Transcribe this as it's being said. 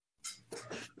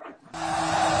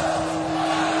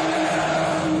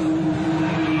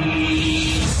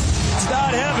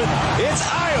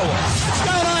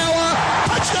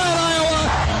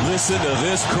Listen to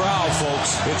this crowd,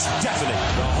 folks. It's deafening.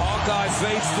 The Hawkeye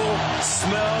faithful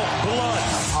smell blood.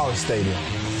 Our stadium,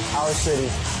 our city,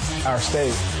 our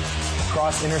state.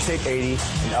 Across Interstate 80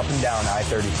 and up and down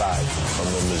I-35. From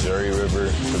the Missouri River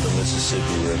to the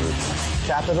Mississippi River.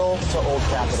 Capital to Old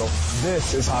Capitol.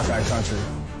 This is Hawkeye Country.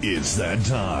 It's that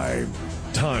time.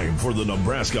 Time for the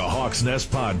Nebraska Hawks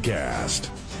Nest podcast.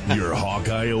 Your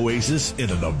Hawkeye oasis in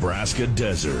the Nebraska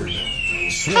desert.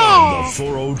 Swarm the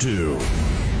 402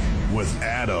 with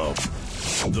Adam,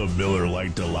 the Miller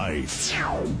Lite Delight,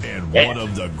 and one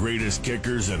of the greatest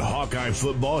kickers in Hawkeye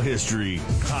football history,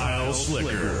 Kyle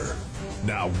Slicker.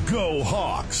 Now go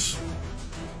Hawks!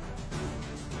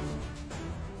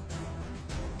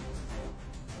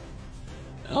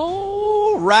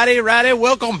 Righty.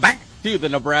 Welcome back to the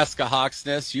Nebraska Hawks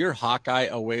Nest, your Hawkeye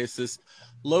oasis,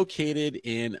 located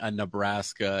in a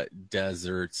Nebraska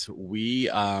desert.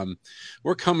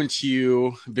 We're coming to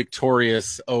you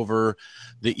victorious over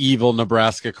the evil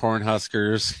Nebraska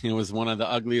Cornhuskers. It was one of the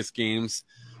ugliest games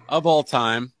of all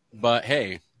time, but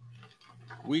hey,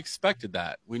 we expected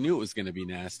that. We knew it was going to be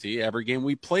nasty. Every game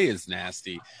we play is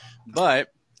nasty. But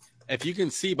if you can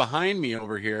see behind me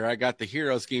over here, I got the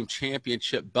Heroes Game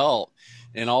Championship belt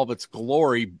in all of its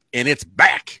glory, and it's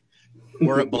back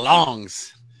where it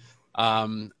belongs.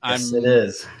 Yes, it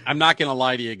is. I'm not going to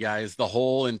lie to you guys. The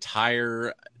whole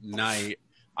entire night,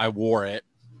 I wore it.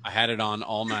 I had it on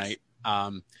all night.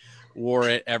 Wore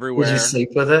it everywhere. Did you sleep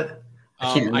with it?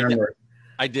 I can't remember.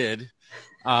 I did.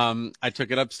 I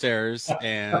took it upstairs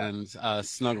and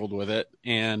snuggled with it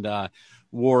and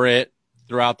wore it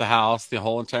throughout the house the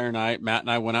whole entire night. Matt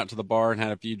and I went out to the bar and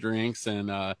had a few drinks,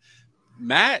 and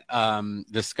Matt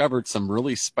discovered some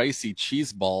really spicy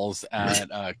cheese balls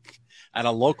at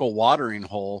a local watering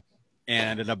hole,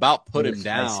 and it about put him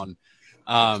down.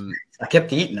 I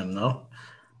kept eating them though.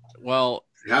 Well,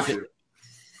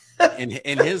 in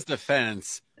his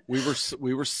defense, we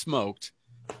were smoked,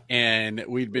 and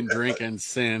we'd been drinking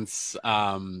since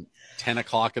 10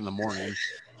 o'clock in the morning.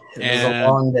 It was a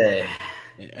long day.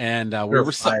 And we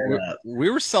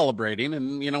were celebrating,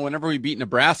 and whenever we beat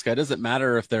Nebraska, it doesn't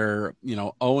matter if they're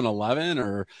 0-11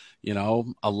 or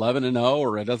 11-0,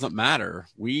 or it doesn't matter.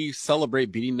 We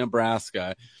celebrate beating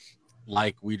Nebraska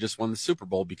like we just won the Super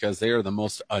Bowl, because they are the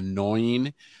most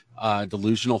annoying,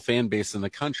 delusional fan base in the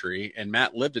country. And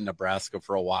Matt lived in Nebraska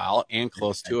for a while and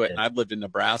close to it, and I've lived in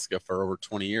Nebraska for over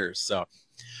 20 years. So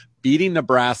beating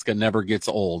Nebraska never gets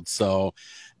old. So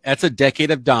that's a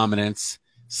decade of dominance.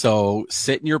 So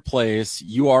sit in your place.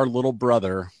 You are little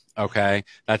brother. Okay.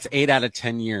 That's 8 out of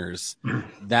 10 years.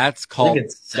 That's called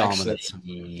dominance.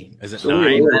 Is it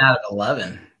 9 out of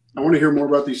 11? I want to hear more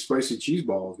about these spicy cheese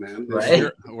balls, man.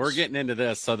 Right? We're getting into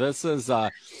this. So this is,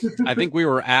 I think we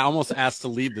were almost asked to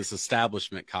leave this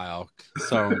establishment, Kyle.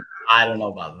 So I don't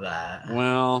know about that.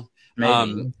 Well,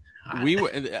 maybe.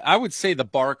 I would say the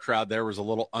bar crowd there was a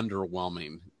little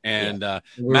underwhelming, and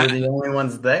we were the only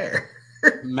ones there.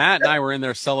 Matt and I were in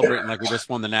there celebrating like we just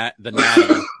won the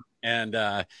Natty,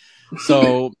 and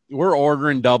so we're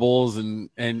ordering doubles,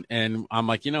 and I'm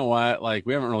like, you know what? Like,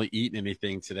 we haven't really eaten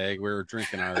anything today. We were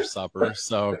drinking our supper,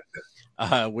 so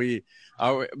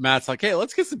Matt's like, hey,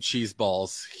 let's get some cheese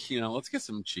balls. Let's get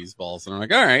some cheese balls, and I'm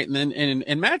like, all right. And then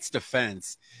in Matt's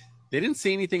defense, they didn't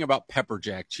say anything about pepper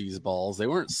jack cheese balls. They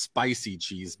weren't spicy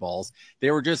cheese balls.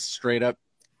 They were just straight up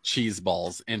cheese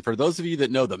balls. And for those of you that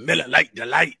know the Miller Lite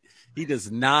Delight, he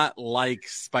does not like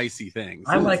spicy things.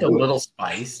 I like a little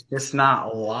spice, just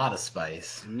not a lot of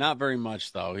spice. Not very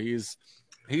much, though. He's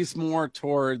more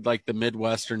toward like the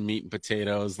Midwestern meat and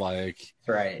potatoes. Like,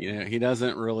 right. He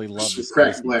doesn't really love the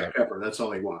cracked black pepper. That's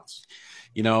all he wants.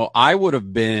 I would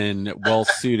have been well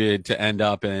suited to end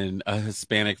up in a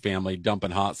Hispanic family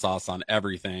dumping hot sauce on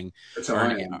everything,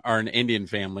 or an Indian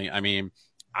family. I mean,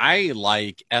 I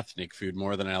like ethnic food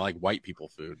more than I like white people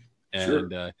food.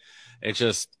 And it's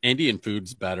just Indian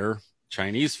food's better.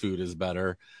 Chinese food is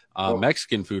better.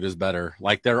 Mexican food is better.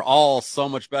 Like, they're all so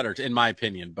much better, in my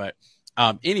opinion. But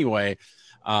anyway,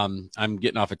 I'm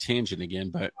getting off a tangent again.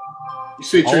 But you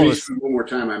say Chinese food one more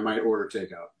time, I might order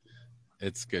takeout.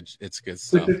 It's good. It's good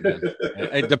stuff, man.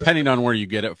 Depending on where you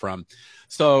get it from.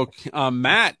 So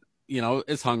Matt,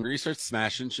 is hungry. He starts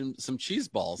smashing some cheese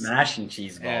balls. Smashing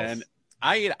cheese balls. And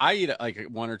I eat like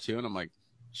one or two, and I'm like,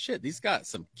 shit, these got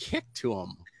some kick to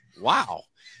them. Wow.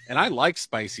 And I like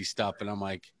spicy stuff, and I'm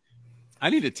like, I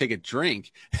need to take a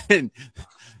drink.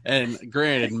 and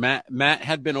granted, Matt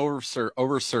had been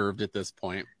overserved at this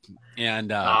point,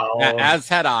 and as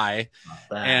had I.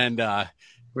 And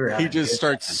he just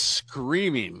starts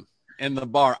screaming in the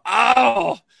bar,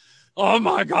 "Oh, oh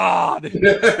my God,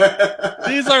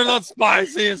 these are the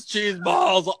spiciest cheese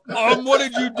balls. What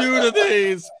did you do to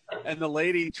these? And the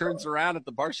lady turns around at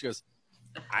the bar. She goes,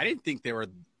 I don't think they're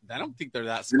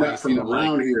that spicy. You're not from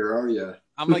around here, are you?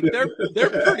 I'm like,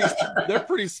 they're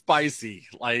pretty spicy.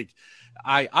 Like,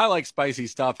 I like spicy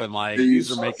stuff, and like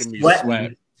these are making me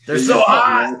sweat. They're so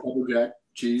hot.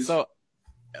 Cheese. So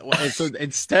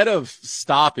instead of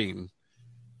stopping,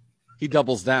 he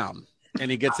doubles down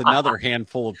and he gets another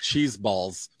handful of cheese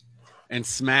balls and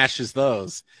smashes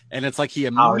those. And it's like he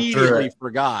immediately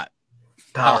forgot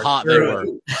how hot they were.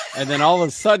 And then all of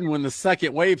a sudden, when the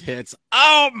second wave hits,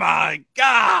 oh my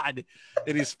God!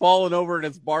 And he's falling over in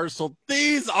his bar stool.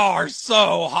 These are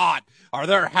so hot. Are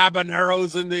there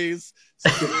habaneros in these?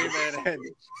 Screaming and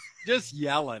just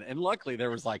yelling. And luckily,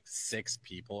 there was like 6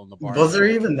 people in the bar. Was there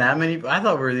even that many? I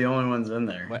thought we were the only ones in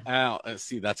there. Well,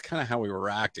 see, that's kind of how we were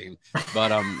acting.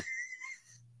 But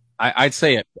I'd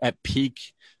say at peak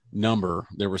number,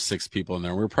 there were 6 people in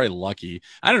there. We were probably lucky.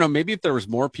 I don't know. Maybe if there was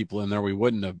more people in there,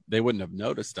 they wouldn't have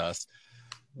noticed us.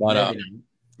 But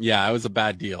yeah, it was a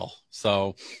bad deal.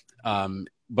 So,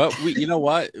 but we, you know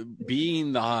what,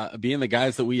 being the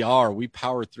guys that we are, we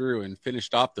powered through and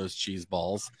finished off those cheese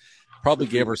balls, probably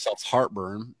gave ourselves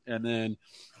heartburn, and then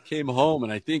came home.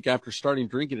 And I think after starting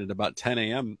drinking at about 10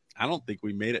 a.m., I don't think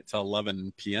we made it till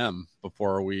 11 p.m.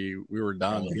 before we were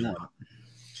done.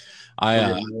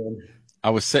 I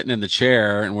was sitting in the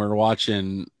chair and we were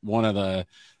watching one of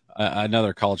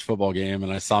another college football game,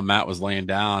 and I saw Matt was laying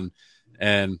down,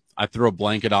 and I threw a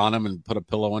blanket on him and put a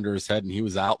pillow under his head, and he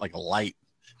was out like a light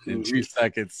in 2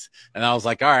 seconds. And I was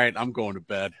like, all right, I'm going to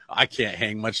bed. I can't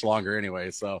hang much longer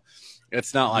anyway. So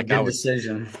it's not like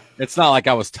it's not like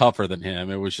I was tougher than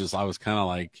him. It was just, I was kind of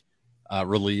like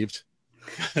relieved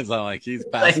because I'm like, he's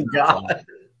passing out.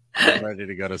 I'm ready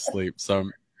to go to sleep. So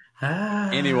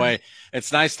anyway,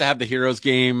 it's nice to have the Heroes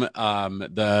game,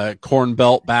 the Corn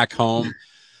Belt back home.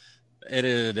 It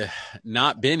had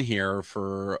not been here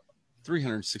for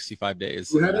 365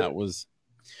 days. And that was,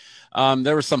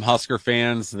 there were some Husker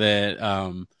fans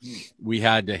that we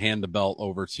had to hand the belt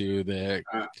over to.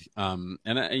 I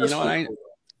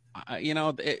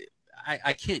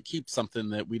can't keep something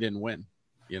that we didn't win.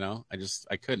 You know,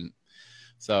 I couldn't.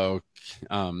 So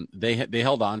they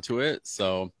held on to it.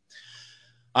 So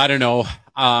I don't know.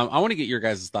 I want to get your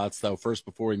guys' thoughts though first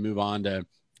before we move on to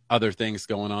other things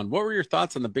going on. What were your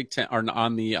thoughts on the Big Ten or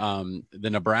on the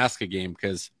Nebraska game?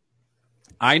 Because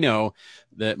I know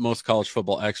that most college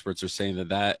football experts are saying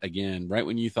that again, right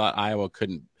when you thought Iowa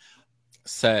couldn't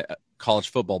set college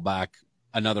football back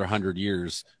another 100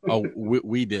 years,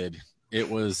 we did. It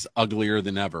was uglier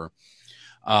than ever.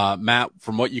 Matt,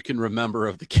 from what you can remember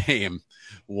of the game,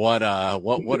 what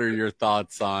are your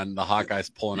thoughts on the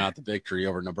Hawkeyes pulling out the victory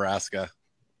over Nebraska?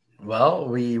 Well,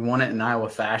 we won it in Iowa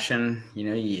fashion. You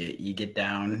know, you get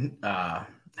down,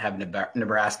 have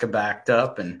Nebraska backed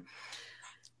up, and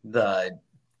the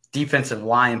defensive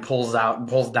line pulls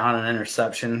down an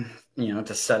interception, you know,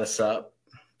 to set us up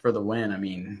for the win. I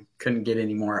mean, couldn't get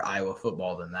any more Iowa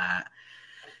football than that.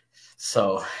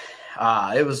 So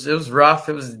it was rough.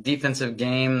 It was a defensive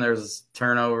game. There's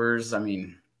turnovers. I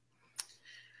mean,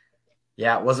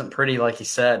 yeah, it wasn't pretty like you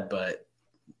said, but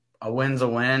a win's a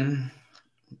win.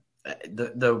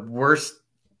 The worst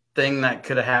thing that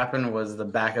could have happened was the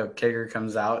backup kicker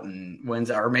comes out and wins,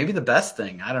 or maybe the best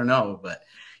thing. I don't know, but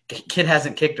kid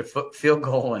hasn't kicked a field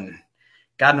goal in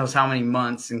God knows how many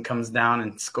months, and comes down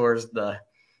and scores the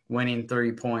winning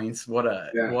 3 points. What a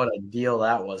deal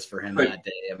that was for him that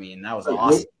day. I mean, that was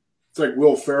awesome. It's like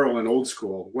Will Ferrell in Old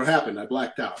School. What happened? I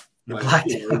blacked out. He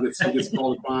gets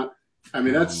called upon. I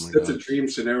mean, that's a dream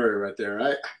scenario right there.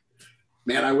 I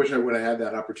wish I would have had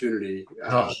that opportunity.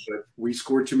 But we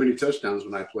scored too many touchdowns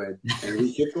when I played, and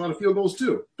we kicked a lot of field goals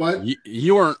too. But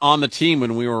you weren't on the team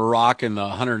when we were rocking the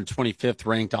 125th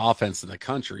ranked offense in the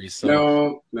country.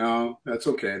 So no, that's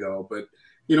okay though. But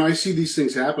you know, I see these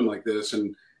things happen like this,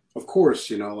 and of course,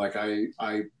 you know, like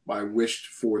I wished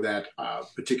for that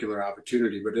particular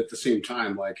opportunity, but at the same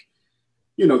time, like,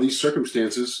 you know, these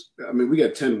circumstances. I mean, we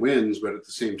got 10 wins, but at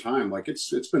the same time, like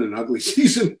it's been an ugly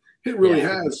season. It really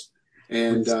has.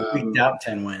 And we out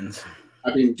 10 wins.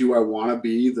 I mean, do I want to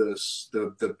be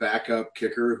the backup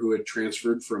kicker who had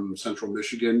transferred from Central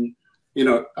Michigan? You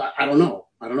know, I don't know.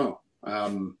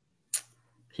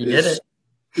 He did it.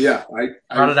 Yeah, I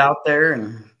brought it out there,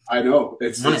 and I know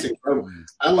it's incredible.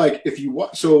 I like if you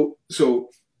want. So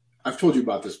I've told you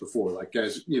about this before. Like,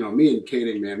 guys, you know, me and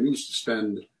Kading, man, we used to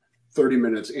spend 30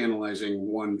 minutes analyzing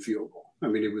one field goal. I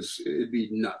mean, it'd be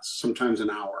nuts. Sometimes an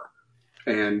hour,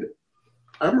 and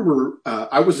I remember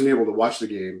I wasn't able to watch the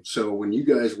game. So when you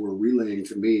guys were relaying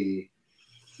to me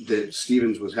that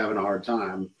Stevens was having a hard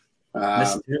time.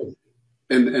 Missed too.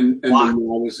 And then I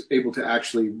was able to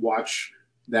actually watch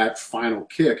that final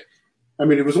kick. I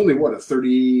mean, it was only what, a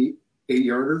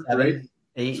 38-yarder, right?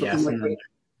 8,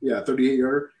 yeah,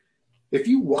 38-yarder. If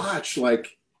you watch,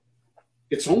 like,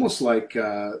 it's almost like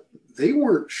they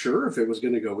weren't sure if it was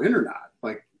going to go in or not.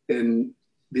 Like, and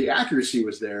the accuracy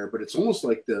was there, but it's almost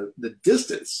like the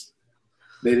distance.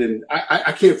 They didn't.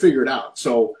 I can't figure it out.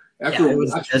 So after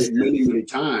watching it many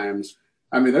times,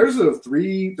 I mean, there's a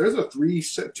 2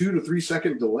 to 3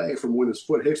 second delay from when his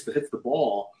foot hits the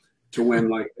ball to when,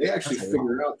 like, they actually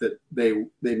figure out that they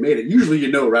made it. Usually, you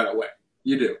know right away.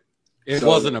 You do. It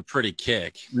wasn't a pretty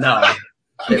kick. No,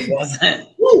 it wasn't.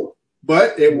 Woo,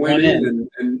 but it went in,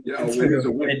 and you know,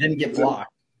 it didn't get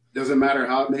blocked. Doesn't matter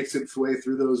how it makes its way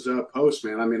through those posts,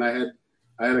 man. I mean, I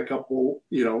had a couple,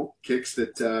 you know, kicks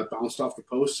that bounced off the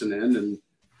posts and in, and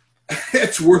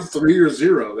it's worth 3 or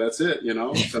 0. That's it, you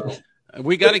know. So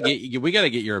we got to get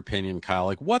your opinion, Kyle.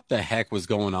 Like, what the heck was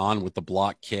going on with the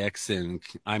block kicks? And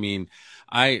I mean,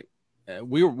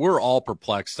 we're all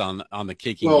perplexed on the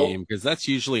kicking game, because that's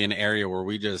usually an area where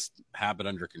we just have it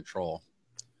under control.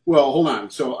 Well, hold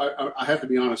on. So I have to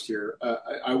be honest here.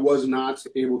 I was not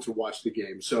able to watch the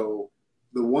game. So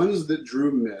the ones that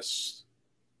Drew missed,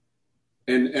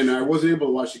 and I wasn't able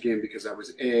to watch the game because I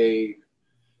was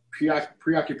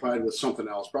preoccupied with something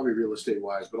else, probably real estate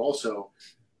wise, but also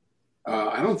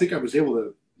I don't think I was able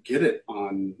to get it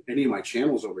on any of my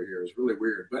channels over here. It's really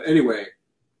weird. But anyway,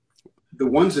 the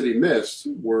ones that he missed,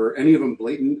 were any of them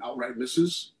blatant outright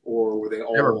misses, or were they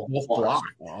all blocked?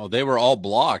 Oh, they were all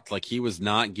blocked. Like, he was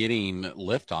not getting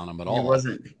lift on them at all.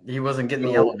 He wasn't getting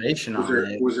the elevation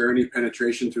on it. Was there any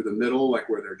penetration through the middle? Like,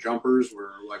 were there jumpers?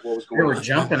 What was going on? They were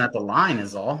jumping at the line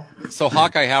is all. So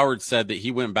Hawkeye Howard said that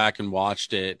he went back and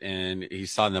watched it, and he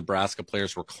saw Nebraska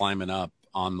players were climbing up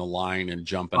on the line and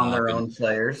jumping on up their own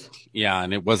players. Yeah,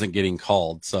 and it wasn't getting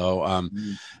called. So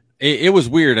it was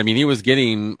weird. I mean, he's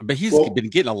been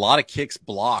getting a lot of kicks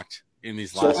blocked in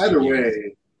these last. So either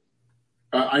way,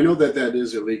 I know that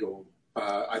is illegal.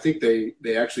 I think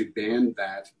they actually banned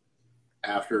that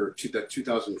after the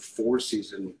 2004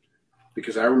 season,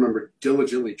 because I remember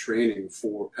diligently training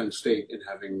for Penn State and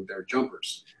having their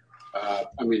jumpers. I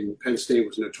mean, Penn State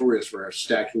was notorious for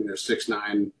stacking their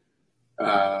 6'9"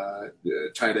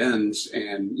 tight ends,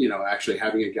 and, you know, actually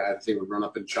having a guy that they would run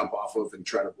up and jump off of and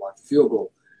try to block the field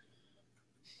goal.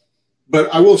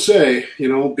 But I will say, you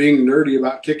know, being nerdy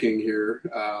about kicking here,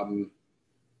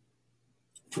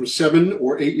 from 7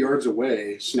 or 8 yards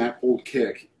away, snap, hold,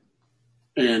 kick,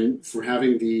 and for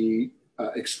having the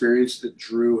experience that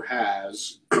Drew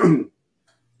has,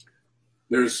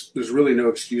 there's really no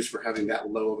excuse for having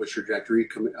that low of a trajectory,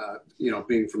 you know,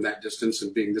 being from that distance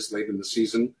and being this late in the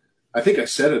season. I think I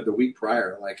said it the week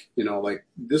prior, like, you know, like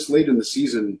this late in the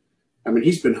season, I mean,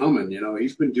 he's been humming, you know,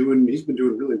 he's been doing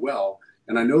really well.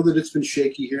 And I know that it's been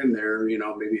shaky here and there. You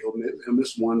know, maybe he'll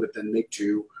miss one, but then make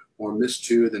 2, or miss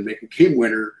 2, then make a game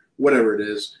winner, whatever it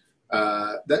is.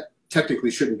 That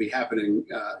technically shouldn't be happening.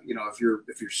 You know, if you're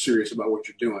serious about what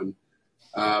you're doing.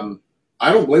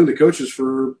 I don't blame the coaches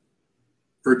for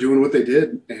doing what they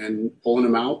did and pulling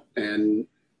him out. And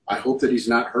I hope that he's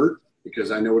not hurt,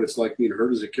 because I know what it's like being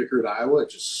hurt as a kicker at Iowa.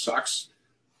 It just sucks.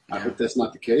 I hope that's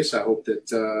not the case. I hope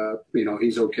that, you know,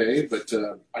 he's okay. But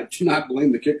I do not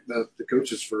blame the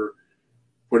coaches for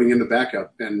putting in the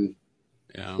backup. And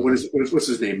what's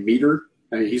his name? Meter?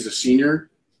 I mean, he's a senior.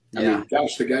 I mean,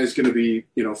 gosh, the guy's going to be,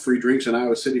 you know, free drinks in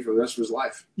Iowa City for the rest of his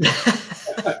life.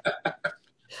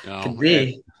 Could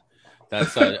be.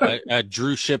 That's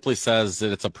Drew Shipley says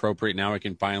that it's appropriate now. We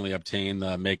can finally obtain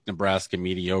the "Make Nebraska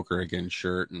Mediocre Again"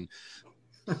 shirt, and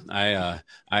I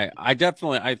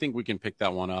think we can pick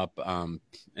that one up.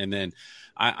 And then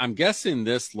I'm guessing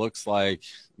this looks like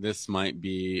this might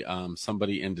be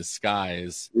somebody in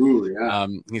disguise. Ooh, yeah.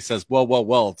 He says,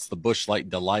 well, it's the Busch Light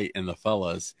Delight and the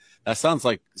fellas. That sounds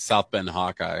like South Bend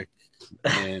Hawkeye,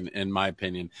 in my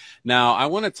opinion. Now, I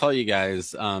want to tell you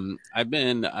guys,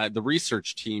 the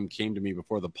research team came to me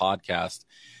before the podcast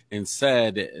and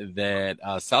said that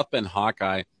South Bend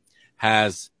Hawkeye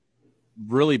has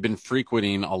really been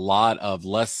frequenting a lot of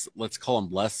let's call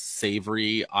them less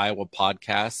savory Iowa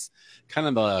podcasts, kind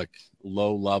of the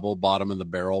low level, bottom of the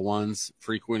barrel ones,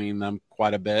 frequenting them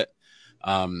quite a bit,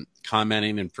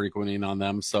 commenting and frequenting on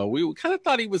them. So we kind of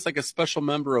thought he was like a special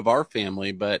member of our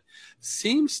family, but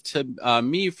seems to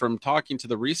me, from talking to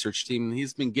the research team,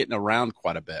 he's been getting around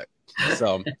quite a bit.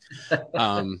 So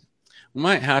we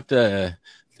might have to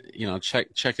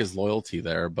check his loyalty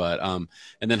there. But and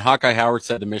then Hawkeye Howard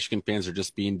said the Michigan fans are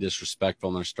just being disrespectful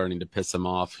and they're starting to piss him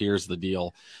off. Here's the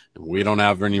deal: we don't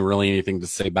have really anything to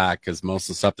say back because most of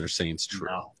the stuff they're saying is true.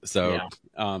 No. So,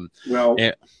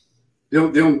 the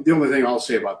only thing I'll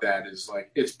say about that is,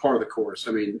 like, it's part of the course.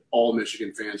 I mean, all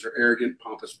Michigan fans are arrogant,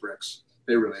 pompous bricks.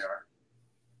 They really are.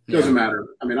 It doesn't matter.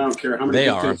 I mean, I don't care how many Big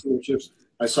Ten championships.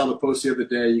 I saw the post the other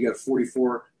day. You got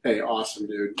 44. Hey, awesome,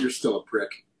 dude. You're still a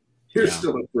prick. You're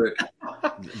still a prick.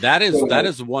 That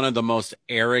is one of the most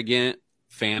arrogant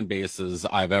fan bases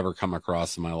I've ever come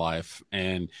across in my life.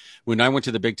 And when I went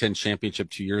to the Big Ten championship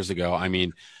 2 years ago, I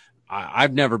mean,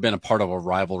 I've never been a part of a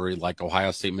rivalry like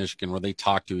Ohio State, Michigan, where they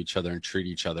talk to each other and treat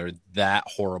each other that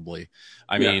horribly.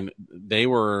 I mean, they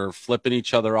were flipping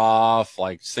each other off,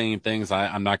 like saying things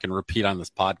I'm not going to repeat on this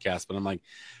podcast, but I'm like,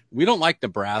 we don't like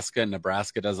Nebraska and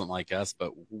Nebraska doesn't like us,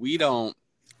 but we don't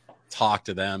talk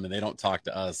to them and they don't talk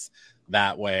to us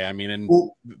that way. I mean,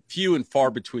 in few and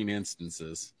far between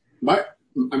instances. My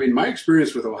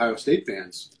experience with Ohio State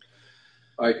fans,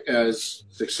 like, as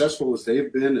successful as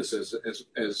they've been,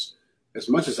 as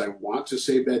much as I want to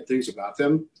say bad things about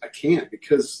them, I can't,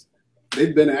 because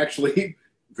they've been actually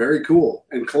very cool.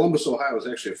 And Columbus, Ohio is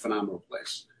actually a phenomenal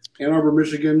place. Ann Arbor,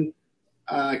 Michigan,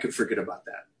 I could forget about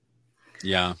that.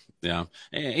 Yeah.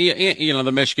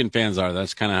 The Michigan fans are.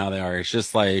 That's kind of how they are. It's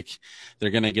just like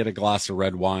they're going to get a glass of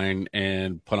red wine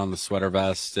and put on the sweater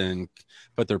vest and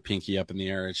put their pinky up in the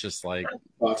air. It's just like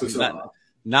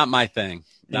not my thing.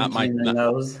 Not my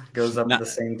nose goes up at the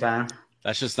same time.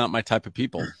 That's just not my type of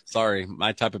people. Sorry,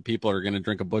 my type of people are going to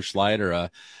drink a Busch Light or a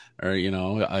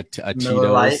Tito's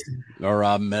Light. Or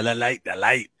a Miller Lite, the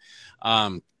light.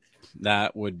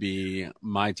 That would be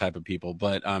my type of people.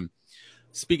 But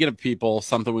speaking of people,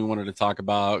 something we wanted to talk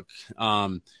about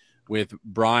with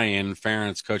Brian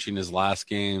Ferentz coaching his last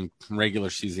regular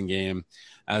season game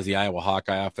as the Iowa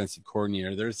Hawkeye offensive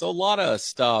coordinator. There's a lot of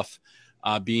stuff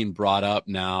being brought up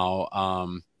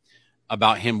now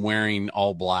about him wearing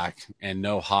all black and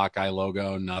no Hawkeye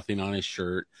logo, nothing on his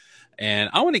shirt. And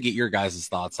I want to get your guys'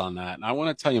 thoughts on that. And I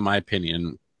want to tell you my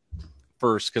opinion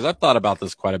first, because I've thought about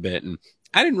this quite a bit and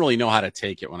I didn't really know how to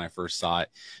take it when I first saw it.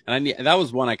 And that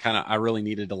was one I really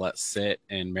needed to let sit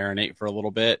and marinate for a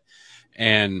little bit.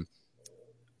 And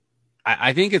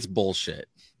I think it's bullshit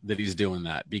that he's doing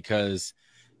that, because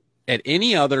at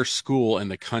any other school in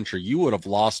the country, you would have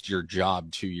lost your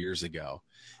job 2 years ago.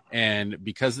 And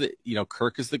because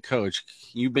Kirk is the coach,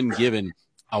 you've been given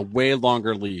a way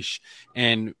longer leash.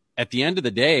 And at the end of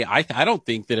the day, I don't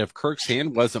think that if Kirk's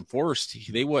hand wasn't forced,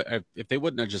 if they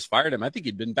wouldn't have just fired him, I think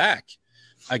he'd been back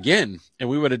again, and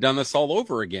we would have done this all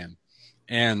over again.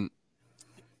 And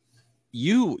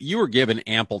you were given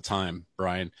ample time,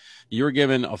 Brian. You were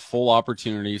given a full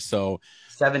opportunity. So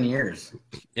 7 years.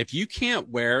 If you can't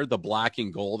wear the black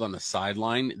and gold on the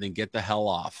sideline, then get the hell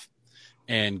off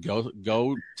and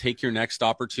go take your next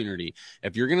opportunity.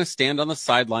 If you're going to stand on the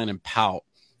sideline and pout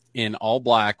in all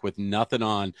black with nothing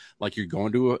on, like you're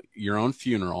going to your own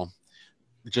funeral,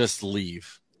 just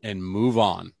leave and move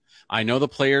on. I know the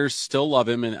players still love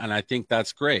him, and I think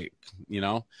that's great.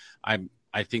 I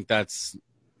think that's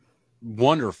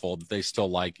wonderful that they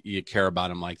still care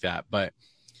about him like that. But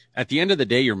at the end of the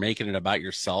day, you're making it about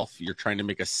yourself. You're trying to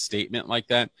make a statement like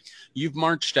that. You've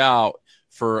marched out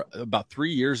for about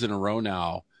 3 years in a row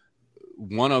now,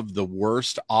 one of the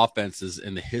worst offenses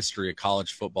in the history of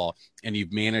college football, and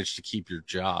you've managed to keep your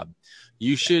job.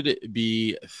 You should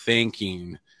be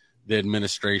thanking the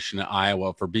administration at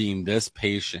Iowa for being this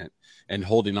patient and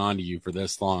holding on to you for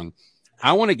this long.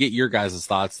 I want to get your guys'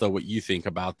 thoughts, though, what you think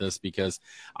about this, because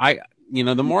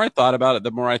the more I thought about it,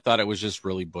 the more I thought it was just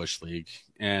really Bush League.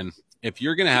 And if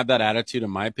you're going to have that attitude, in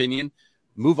my opinion,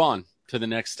 move on to the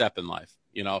next step in life.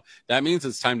 That means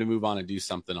it's time to move on and do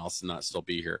something else and not still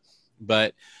be here.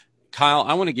 But Kyle,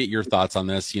 I want to get your thoughts on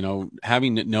this.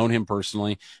 Having known him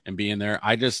personally and being there,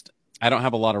 I don't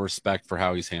have a lot of respect for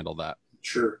how he's handled that.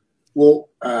 Sure. Well,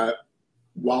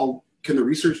 can the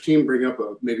research team bring up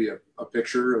maybe a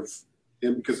picture of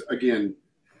him? Because again,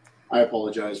 I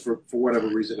apologize for whatever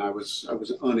reason I was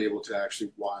unable to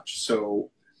actually watch. So,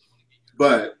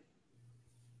 but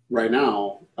right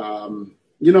now,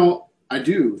 I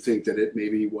do think that it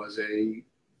maybe was a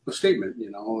statement.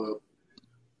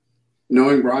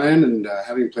 Knowing Brian and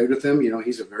having played with him,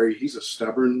 he's a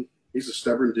stubborn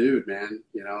dude, man.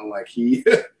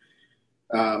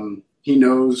 He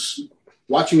knows.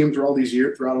 Watching him throughout all these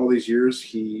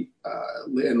years,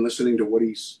 and listening to what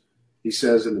he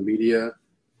says in the media,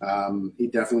 he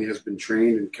definitely has been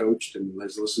trained and coached and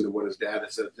has listened to what his dad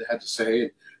had to say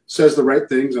and says the right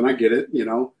things. And I get it,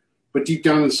 but deep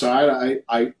down inside,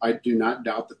 I do not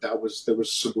doubt that there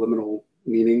was subliminal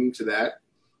meaning to that.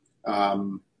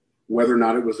 Whether or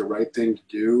not it was the right thing to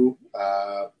do,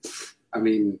 I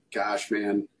mean, gosh,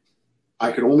 man,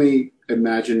 I could only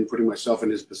imagine putting myself in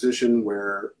his position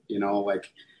where,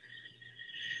 like,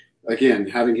 again,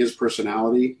 having his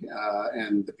personality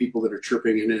and the people that are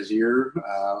chirping in his ear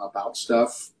about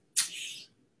stuff.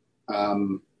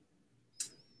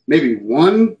 Maybe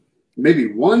one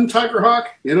Tiger Hawk,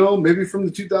 maybe from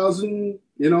the 2000,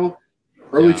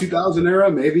 early 2000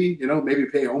 era, maybe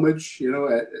pay homage,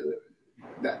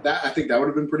 that I think that would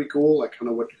have been pretty cool. Like kind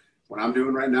of what I'm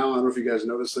doing right now. I don't know if you guys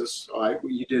noticed this.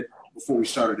 You did before we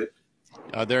started it.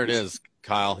 Oh, there it is,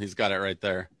 Kyle. He's got it right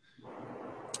there.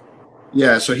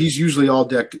 Yeah, so he's usually all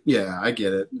decked. Yeah, I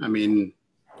get it. I mean,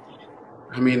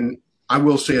 I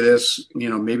will say this,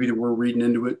 maybe we're reading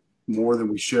into it more than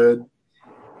we should,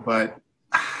 but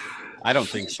I don't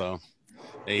think so.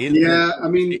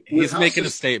 He's making a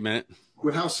statement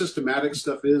with how systematic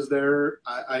stuff is there.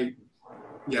 I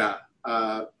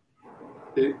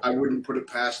wouldn't put it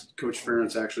past Coach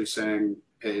Ferentz actually saying,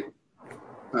 "Hey,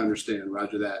 I understand.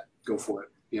 Roger that. Go for it."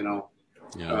 Yeah.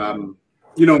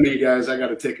 Me, guys. I got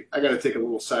to take a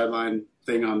little sideline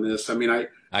thing on this. I mean, I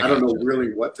don't know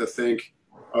really what to think,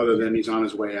 other than he's on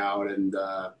his way out, and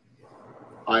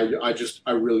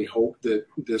I really hope that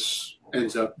this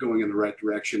ends up going in the right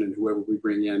direction, and whoever we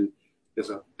bring in is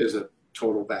a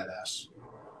total badass.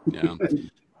 Yeah,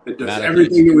 it does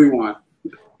everything that we want.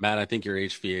 Matt, I think your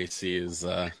HVAC is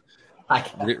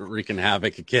wreaking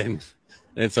havoc again.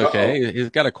 It's okay. Uh-oh. He's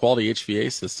got a quality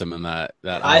HVAC system in that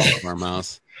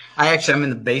farmhouse. I'm in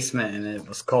the basement and it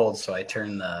was cold, so I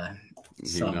turned a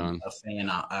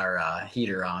fan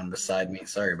heater on beside me.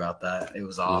 Sorry about that. It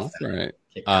was off. That's all right.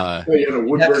 You had a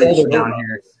wood-burning stove down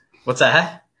here. What's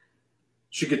that?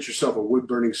 You should get yourself a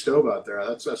wood-burning stove out there.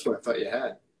 That's what I thought you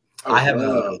had. I have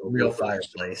a real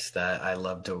fireplace that I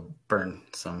love to burn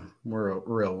some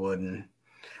real wood and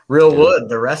wood.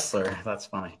 The wrestler. That's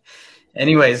funny.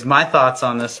 Anyways, my thoughts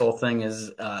on this whole thing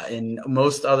is in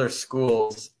most other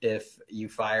schools, if you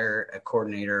fire a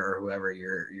coordinator or whoever,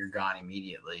 you're gone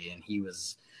immediately. And he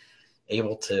was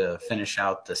able to finish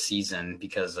out the season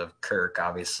because of Kirk,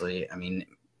 obviously. I mean,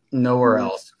 nowhere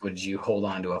else would you hold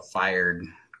on to a fired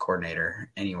coordinator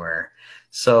anywhere.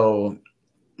 So,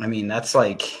 I mean, that's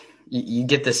like you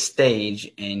get the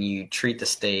stage and you treat the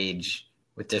stage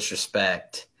with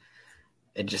disrespect.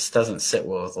 It just doesn't sit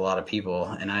well with a lot of people.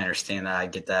 And I understand that. I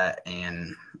get that.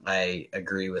 And I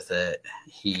agree with it.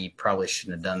 He probably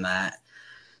shouldn't have done that.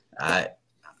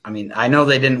 I mean, I know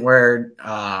they didn't wear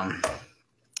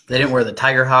the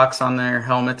Tiger Hawks on their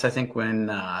helmets. I think when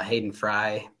Hayden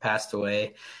Fry passed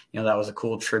away, that was a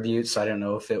cool tribute. So I don't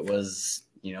know if it was,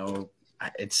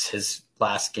 it's his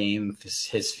last game,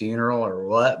 his funeral or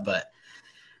what, but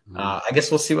I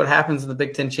guess we'll see what happens in the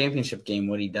Big Ten championship game,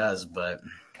 what he does, but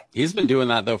he's been doing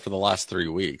that though for the last 3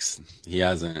 weeks. He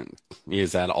has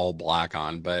had all black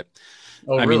on, but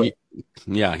really?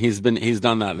 He's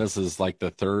done that. This is like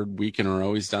the third week in a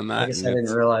row he's done that. I guess I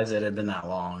didn't realize it had been that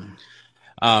long.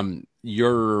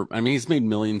 He's made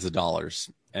millions of dollars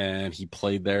and he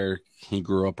played there. He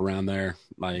grew up around there.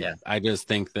 I just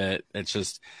think that it's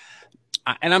just,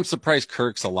 and I'm surprised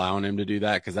Kirk's allowing him to do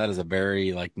that, because that is a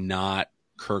very not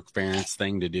Kirk Ferentz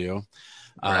thing to do.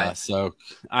 Right. So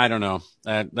I don't know.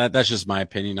 That's just my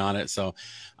opinion on it. So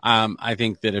I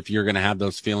think that if you're going to have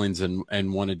those feelings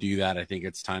and want to do that, I think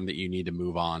it's time that you need to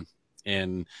move on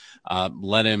and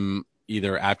let him,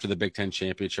 either after the Big Ten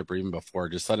championship or even before,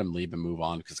 just let him leave and move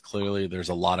on, because clearly there's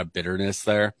a lot of bitterness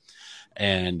there.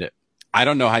 And I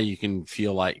don't know how you can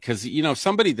feel like, because,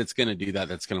 somebody that's going to do that,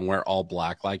 that's going to wear all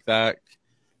black like that,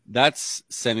 that's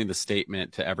sending the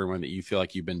statement to everyone that you feel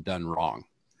like you've been done wrong.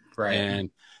 Right.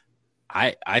 And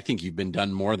I think you've been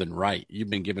done more than right. You've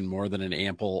been given more than an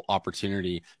ample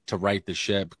opportunity to right the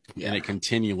ship, and it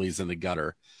continually is in the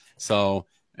gutter. So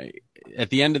at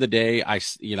the end of the day,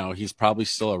 he's probably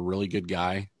still a really good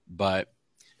guy, but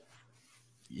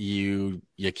you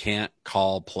can't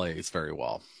call plays very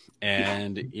well.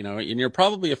 And, and you're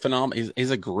probably a phenomenal, he's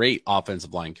a great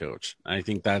offensive line coach. I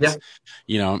think that's,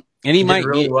 and he might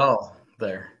really well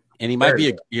there. And he might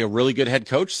be a really good head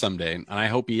coach someday, and I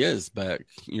hope he is, but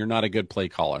you're not a good play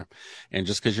caller. And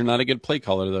just because you're not a good play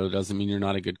caller, though, doesn't mean you're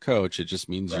not a good coach. It just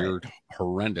means you're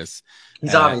horrendous.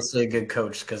 He's obviously a good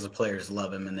coach because the players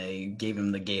love him, and they gave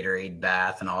him the Gatorade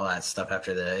bath and all that stuff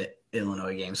after the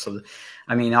Illinois game. So,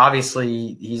 I mean,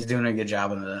 obviously he's doing a good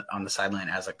job on the sideline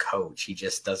as a coach. He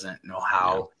just doesn't know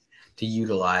how to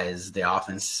utilize the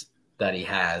offense that he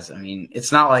has. I mean,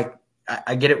 it's not like,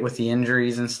 I get it with the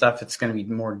injuries and stuff. It's going to be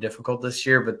more difficult this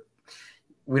year, but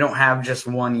we don't have just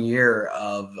 1 year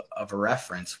of a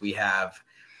reference. We have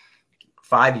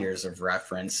 5 years of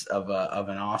reference of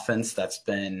an offense that's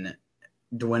been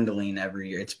dwindling every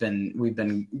year. We've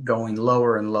been going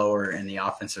lower and lower in the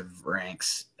offensive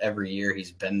ranks every year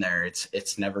he's been there.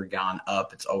 It's never gone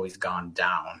up. It's always gone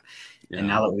down. Yeah. And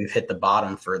now that we've hit the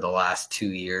bottom for the last 2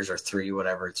 years or 3,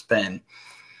 whatever it's been,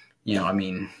 I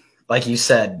mean, like you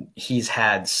said, he's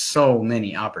had so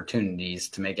many opportunities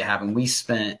to make it happen. We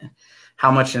spent how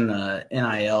much in the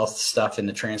NIL stuff in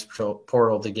the transfer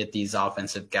portal to get these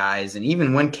offensive guys. And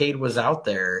even when Cade was out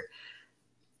there,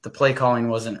 the play calling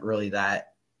wasn't really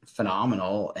that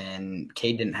phenomenal, and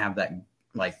Cade didn't have that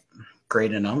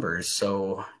great of numbers.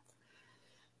 So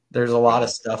there's a lot of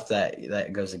stuff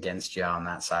that goes against you on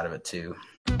that side of it too.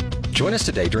 Join us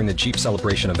today during the Jeep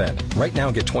Celebration event. Right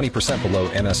now, get 20% below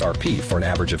MSRP for an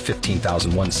average of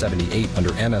 $15,178 under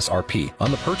MSRP on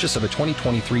the purchase of a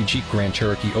 2023 Jeep Grand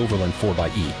Cherokee Overland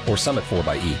 4xE or Summit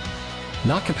 4xE.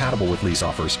 Not compatible with lease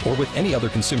offers or with any other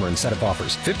consumer incentive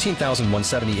offers.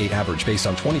 $15,178 average based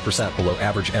on 20% below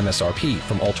average MSRP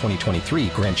from all 2023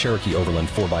 Grand Cherokee Overland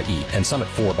 4xE and Summit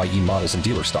 4xE models in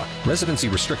dealer stock. Residency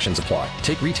restrictions apply.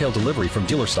 Take retail delivery from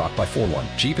dealer stock by 4/1.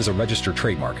 Jeep is a registered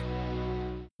trademark.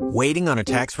 Waiting on a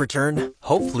tax return?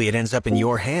 Hopefully it ends up in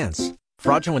your hands.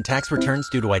 Fraudulent tax returns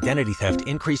due to identity theft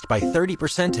increased by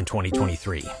 30% in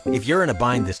 2023. If you're in a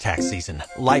bind this tax season,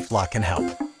 LifeLock can help.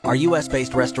 Our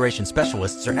U.S.-based restoration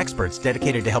specialists are experts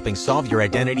dedicated to helping solve your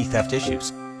identity theft issues.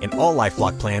 And all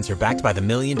LifeLock plans are backed by the $1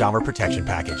 Million Protection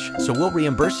Package. So we'll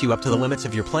reimburse you up to the limits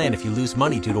of your plan if you lose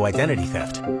money due to identity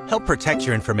theft. Help protect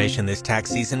your information this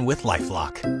tax season with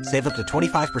LifeLock. Save up to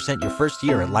 25% your first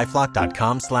year at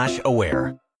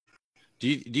LifeLock.com/aware. Do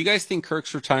you guys think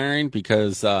Kirk's retiring?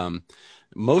 Because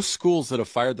most schools that have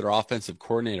fired their offensive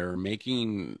coordinator are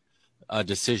making a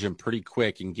decision pretty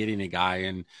quick and getting a guy,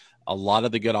 and a lot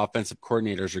of the good offensive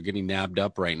coordinators are getting nabbed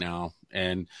up right now.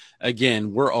 And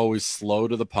again, we're always slow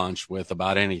to the punch with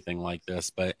about anything like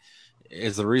this, but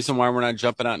is the reason why we're not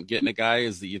jumping out and getting a guy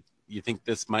is that you think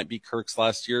this might be Kirk's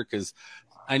last year? Because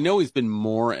I know he's been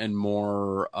more and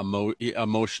more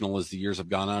emotional as the years have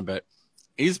gone on, but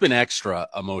he's been extra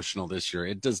emotional this year.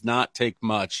 It does not take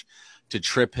much to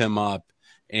trip him up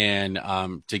and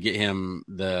to get him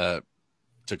to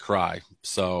cry.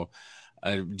 So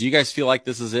do you guys feel like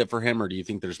this is it for him, or do you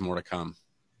think there's more to come?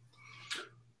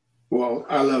 Well,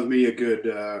 I love me a good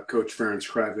Coach Ferentz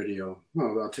cry video.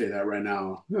 I'll tell you that right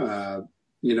now.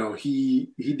 He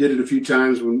did it a few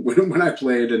times when I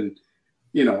played, and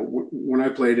when I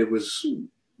played, it was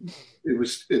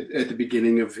at the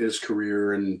beginning of his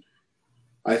career, and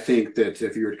I think that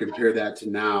if you were to compare that to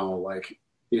now,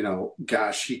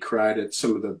 gosh, he cried at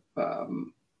some of the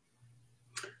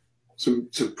some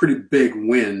pretty big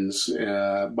wins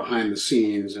behind the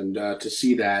scenes, and to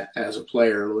see that as a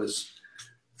player was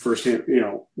firsthand.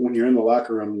 When you're in the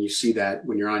locker room and you see that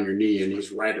when you're on your knee and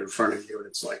he's right in front of you, and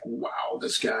it's like, wow,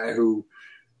 this guy who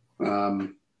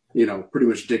pretty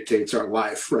much dictates our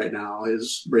life right now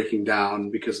is breaking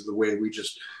down because of the way we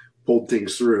just pulled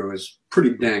things through is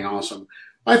pretty dang awesome.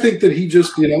 I think that he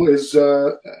just, is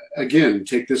again,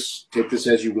 take this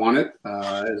as you want it.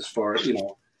 As far,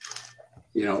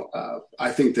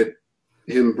 I think that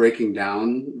him breaking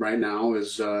down right now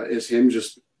is him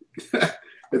just.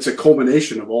 It's a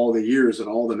culmination of all the years and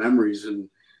all the memories and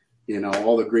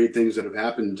all the great things that have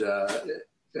happened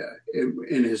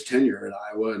in his tenure at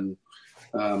Iowa. And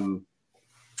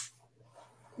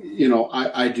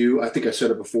I think I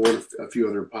said it before in a few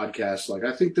other podcasts.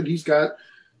 I think that he's got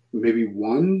maybe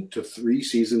 1 to 3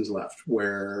 seasons left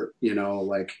where,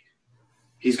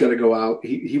 he's got to go out.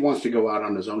 He wants to go out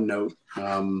on his own note,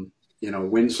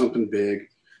 win something big.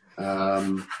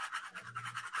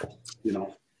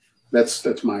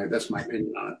 That's my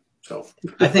opinion on it. So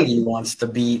I think he wants to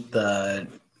beat the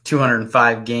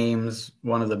 205 games.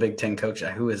 One of the Big Ten coaches.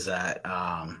 Who is that?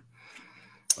 I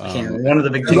can't remember. One of the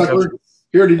Big Ten coaches.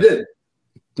 He already did.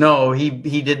 No,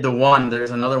 he did the one.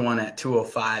 There's another one at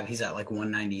 205. He's at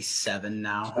 197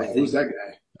 now. Oh, who's that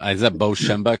guy? Is that Bo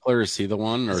Schembechler? Is he the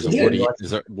one, or is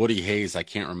it Woody Hayes? I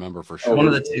can't remember for sure. One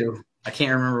of the two. I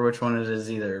can't remember which one it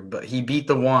is either. But he beat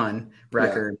the one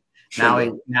record.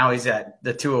 Yeah. Now he's at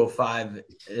the 205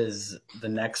 is the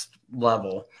next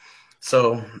level.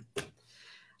 So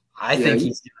I think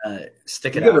he's gonna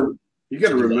stick it out. You got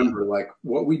to remember,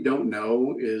 what we don't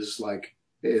know is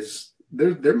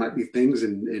there might be things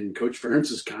in Coach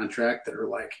Ferentz's contract that are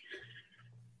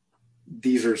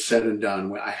these are said and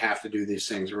done. I have to do these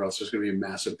things, or else there's going to be a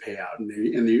massive payout.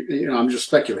 And I'm just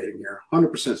speculating here,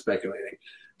 100% speculating.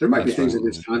 There might be things in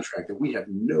his contract that we have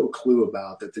no clue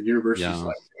about that the university's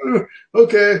like,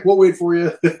 okay, we'll wait for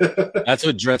you.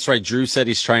 That's right. Drew said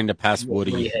he's trying to pass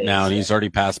Woody now, and he's already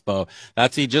passed Bo.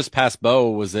 He just passed Bo.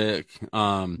 Was it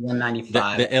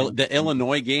 195? The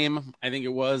Illinois game, I think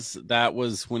it was. That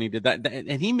was when he did that,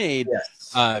 and he made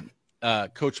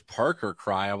Coach Parker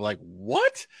cry. I'm like,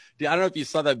 what? I don't know if you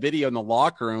saw that video in the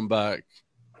locker room, but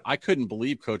I couldn't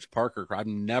believe Coach Parker cried. I've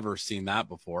never seen that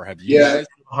before. Have you? Yeah,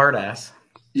 hard ass.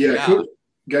 Yeah.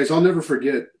 Guys, I'll never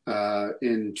forget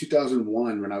in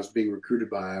 2001 when I was being recruited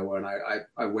by Iowa, and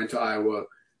I went to Iowa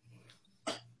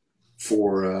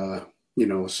for, I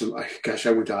went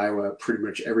to Iowa pretty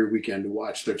much every weekend to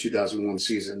watch their 2001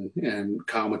 season, and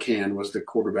Kyle McCann was the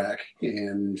quarterback.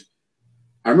 And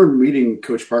I remember meeting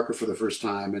Coach Parker for the first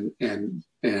time, and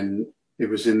it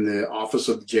was in the office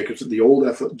of the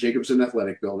old Jacobson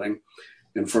Athletic Building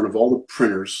in front of all the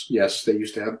printers. Yes, they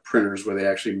used to have printers where they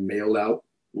actually mailed out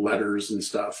letters and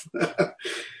stuff.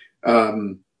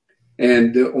 And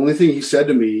the only thing he said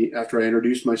to me after I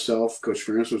introduced myself, Coach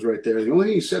Ferentz was right there. The only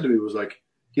thing he said to me was like,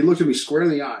 he looked at me square in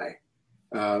the eye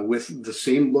with the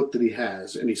same look that he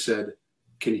has. And he said,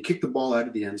 "Can you kick the ball out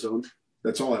of the end zone?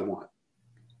 That's all I want."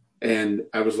 And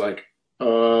I was like,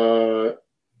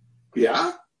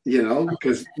 yeah,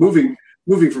 because moving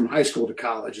from high school to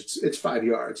college, it's 5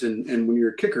 yards. And when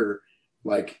you're a kicker,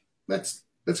 like that's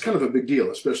kind of a big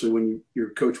deal, especially when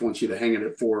your coach wants you to hang it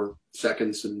at 4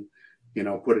 seconds and,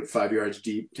 put it 5 yards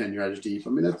deep, 10 yards deep. I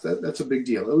mean, that's a big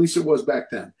deal. At least it was back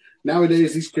then.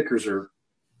 Nowadays, these kickers are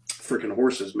freaking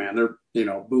horses, man. They're,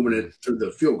 booming it through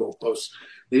the field goal posts.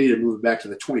 They need to move it back to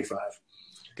the 25.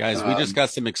 Guys, we just got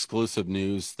some exclusive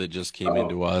news that just came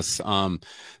into us.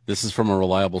 This is from a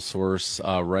reliable source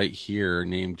right here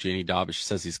named Janie Dobbs. She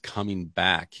says he's coming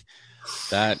back.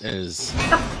 That's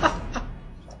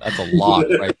a lot,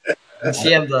 right? Does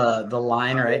she have the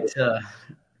line right to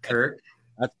Kirk?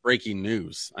 That's breaking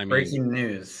news. Breaking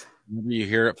news. Maybe you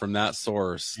hear it from that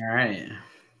source. All right.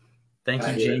 Thank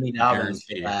you, Jamie Dobbins,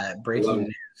 for that breaking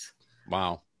news.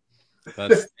 Wow.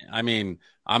 That's, I'm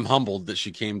humbled that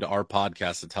she came to our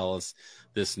podcast to tell us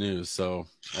this news. So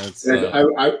that's.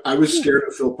 I was scared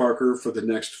of Phil Parker for the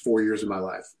next 4 years of my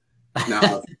life.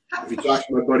 Now, if you talk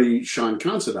to my buddy Sean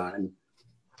Considine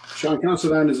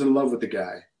is in love with the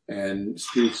guy and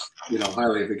speaks,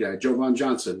 highly of the guy. Jovan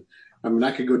Johnson. I mean,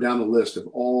 I could go down the list of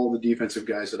all the defensive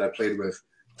guys that I played with.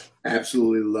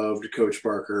 Absolutely loved Coach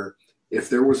Parker. If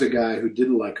there was a guy who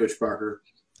didn't like Coach Parker,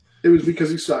 it was because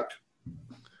he sucked.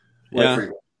 Yeah,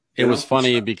 it was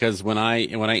funny because when I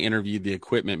interviewed the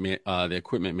equipment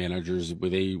managers,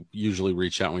 they usually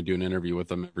reach out and we do an interview with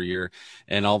them every year,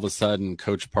 and all of a sudden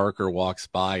Coach Parker walks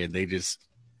by and they just,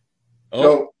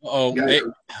 guys, hey,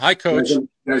 hi, Coach.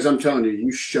 Guys, I'm telling you,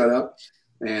 you shut up,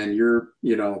 and your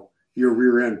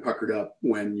rear end puckered up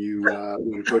when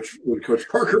Coach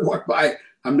Parker walked by.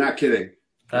 I'm not kidding.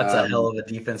 That's a hell of a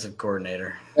defensive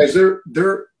coordinator. Guys,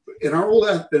 they're in our old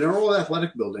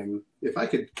athletic building. If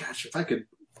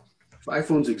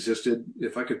iPhones existed,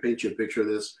 if I could paint you a picture of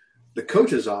this, the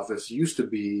coach's office used to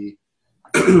be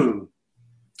kind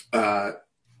of,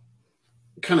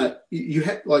 you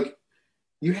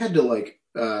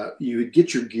would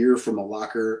get your gear from a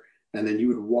locker and then you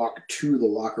would walk to the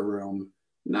locker room,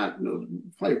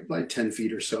 probably 10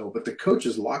 feet or so, but the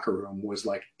coach's locker room was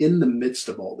like in the midst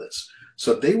of all this.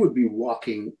 So they would be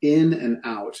walking in and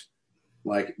out.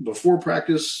 Like before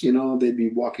practice, they'd be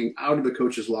walking out of the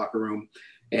coach's locker room.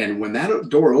 And when that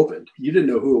door opened, you didn't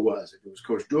know who it was. If it was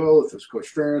Coach Doyle, if it was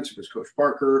Coach Ferentz, if it was Coach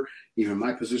Parker, even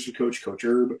my position coach, Coach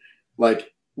Herb.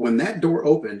 Like when that door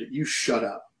opened, you shut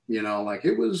up.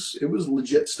 It was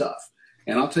legit stuff.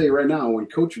 And I'll tell you right now, when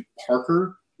Coach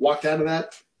Parker walked out of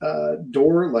that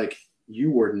door, like you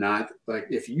were not, like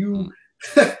if you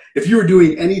were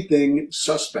doing anything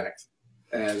suspect,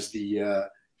 as the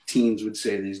teens would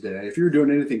say these days, if you were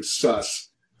doing anything sus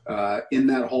in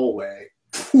that hallway,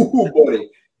 oh buddy,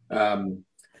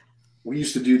 we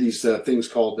used to do these things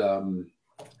called I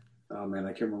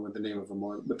can't remember what the name of them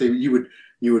were, but you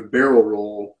would barrel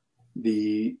roll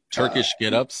the Turkish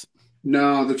get-ups.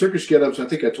 No, the Turkish get-ups, I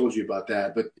think I told you about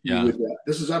that, but yeah.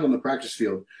 This is out on the practice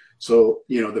field. So,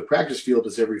 the practice field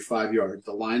is every 5 yards.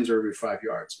 The lines are every 5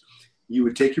 yards. You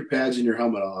would take your pads and your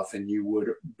helmet off and you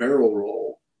would barrel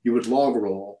roll. You would log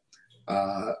roll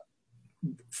 5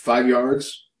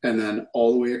 yards and then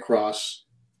all the way across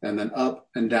and then up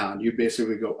and down. You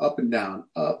basically go up and down,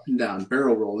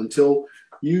 barrel roll until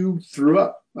you threw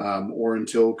up or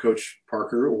until Coach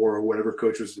Parker or whatever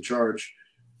coach was in charge,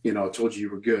 told you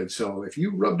were good. So if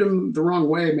you rubbed him the wrong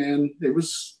way, man, it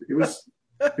was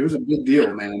a big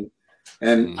deal, man.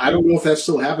 And I don't know if that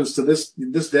still happens to this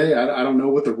day. I don't know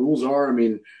what the rules are. I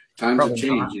mean, times Probably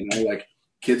have changed. not. Like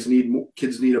kids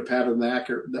need a pat on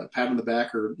the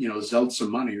back, or Zeld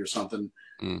some money or something.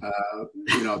 To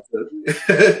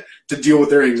deal with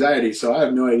their anxiety. So I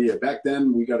have no idea. Back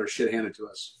then, we got our shit handed to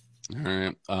us. All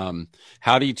right.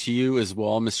 Howdy to you as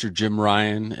well, Mr. Jim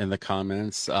Ryan in the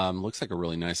comments. Looks like a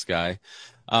really nice guy.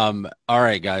 All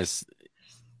right, guys.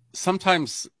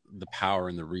 Sometimes the power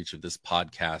and the reach of this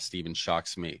podcast even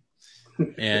shocks me.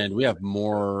 And we have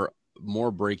more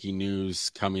breaking news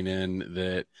coming in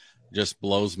that just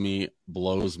blows me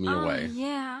away.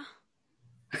 Yeah.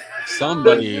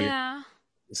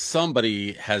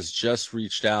 Somebody has just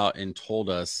reached out and told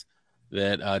us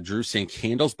that Drew saying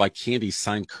Candles by Candy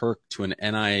signed Kirk to an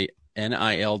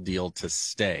NIL deal to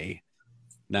stay.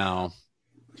 Now,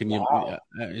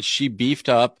 she beefed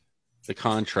up the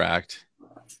contract,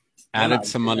 added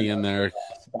some money in there.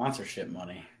 Sponsorship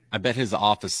money. I bet his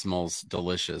office smells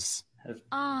delicious.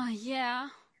 Yeah.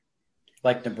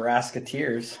 Like Nebraska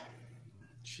Tears.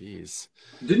 Jeez.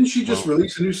 Didn't she just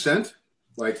release a new scent?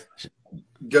 Like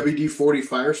WD-40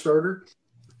 Firestarter?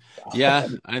 Yeah,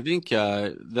 I think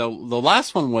the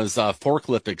last one was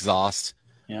forklift exhaust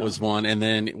was one, and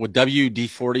then with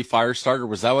WD-40 Firestarter,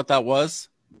 was that what that was?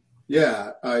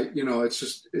 Yeah, it's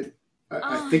just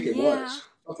I think it was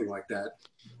something like that.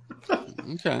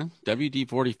 Okay,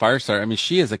 WD-40 Firestarter. I mean,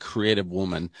 she is a creative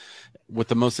woman with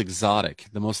the most exotic,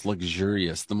 the most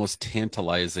luxurious, the most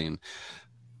tantalizing,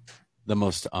 the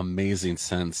most amazing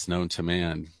scents known to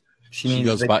man. She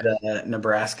goes by the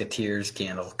Nebraska Tears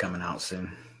candle coming out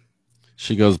soon.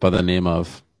 She goes by the name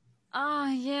of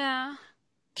yeah.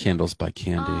 Candles by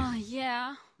Candy.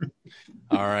 Yeah.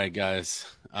 All right, guys.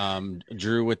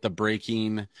 Drew with the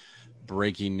breaking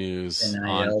news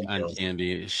on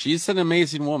Candy. She's an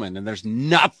amazing woman, and there's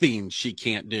nothing she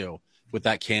can't do with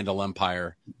that candle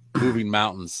empire, moving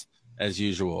mountains as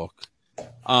usual.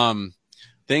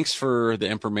 Thanks for the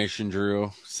information,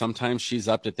 Drew. Sometimes she's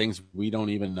up to things we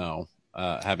don't even know,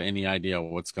 have any idea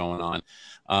what's going on.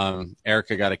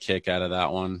 Erica got a kick out of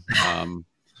that one. I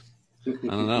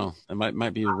don't know. It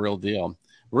might be the real deal.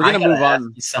 We're going to move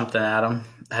on. Something, Adam.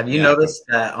 Have you noticed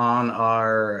that on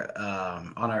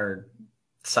our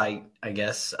site, I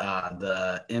guess,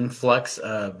 the influx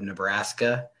of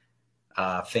Nebraska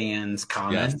fans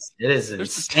comments? It is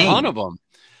There's insane. A ton of them.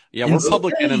 Yeah, we're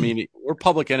public enemy. We're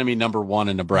public enemy number one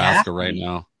in Nebraska right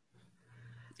now.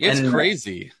 It's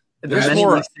crazy. There's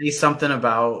more. Say something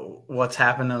about what's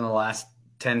happened in the last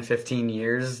 10, 15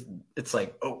 years. It's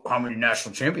like, oh, how many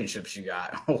national championships you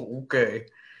got? Oh, okay.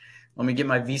 Let me get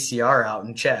my VCR out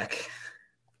and check.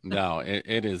 No,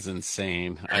 it is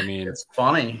insane. I mean, it's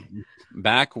funny.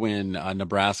 Back when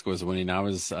Nebraska was winning, I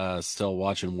was still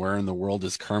watching Where in the World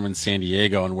is Carmen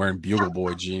Sandiego and wearing Bugle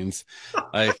Boy jeans.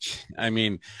 I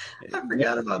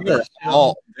forgot about that.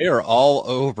 They are all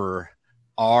over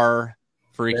our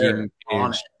freaking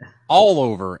page. All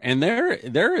over. And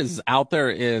there is out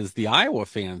there is the Iowa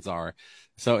fans are.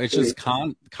 So it's just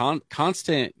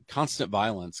constant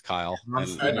violence, Kyle.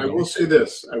 I will say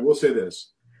this.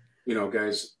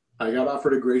 Guys, I got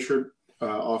offered a gray shirt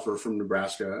offer from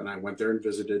Nebraska, and I went there and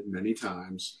visited many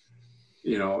times.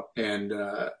 And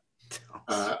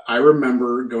I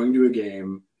remember going to a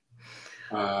game,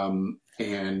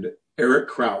 and Eric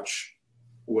Crouch,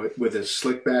 with his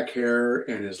slick back hair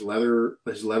and his leather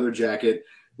jacket,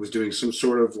 was doing some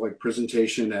sort of like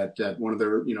presentation at one of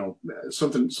their,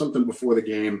 something before the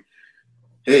game.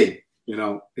 Hey,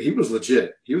 he was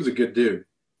legit. He was a good dude.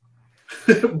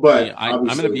 But I'm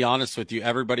going to be honest with you.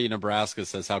 Everybody in Nebraska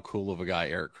says how cool of a guy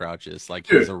Eric Crouch is. Like,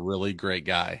 he's a really great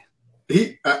guy.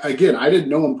 I didn't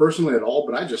know him personally at all,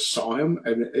 but I just saw him,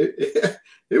 and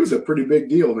it was a pretty big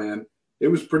deal, man. It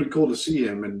was pretty cool to see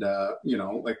him, and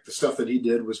like the stuff that he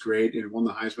did was great. He won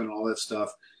the Heisman and all that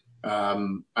stuff. I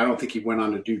don't think he went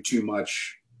on to do too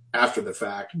much after the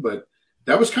fact, but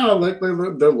that was kind of like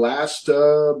the last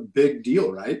big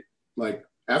deal, right? Like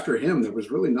after him, there was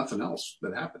really nothing else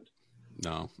that happened.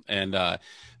 No. And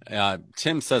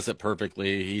Tim says it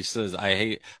perfectly. He says,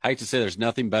 I hate to say there's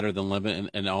nothing better than living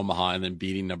in Omaha and then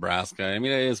beating Nebraska. I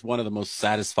mean, it is one of the most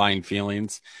satisfying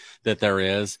feelings that there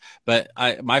is. But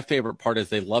my favorite part is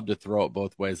they love to throw it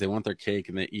both ways. They want their cake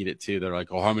and they eat it too. They're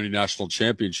like, oh, how many national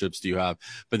championships do you have?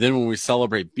 But then when we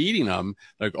celebrate beating them,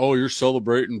 like, oh, you're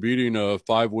celebrating beating a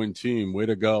 5-win team. Way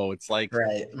to go. It's like,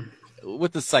 right.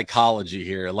 With the psychology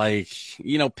here, like,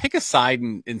 pick a side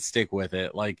and stick with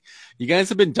it. Like, you guys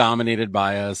have been dominated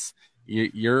by us.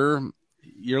 You're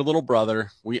your little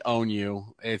brother. We own you.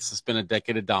 It's just been a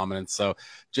decade of dominance. So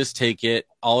just take it.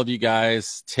 All of you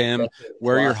guys, Tim,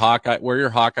 wear your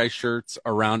Hawkeye shirts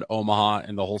around Omaha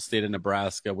and the whole state of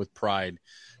Nebraska with pride,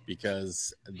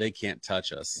 because they can't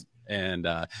touch us. And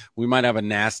we might have a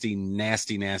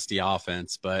nasty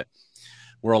offense, but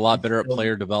we're a lot better at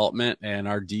player development, and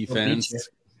our defense.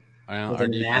 Our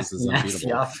defense is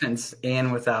unbeatable. Offense,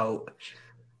 and without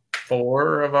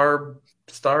 4 of our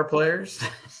star players.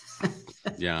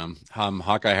 Yeah.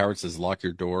 Hawkeye Howard says, lock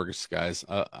your doors, guys.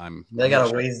 They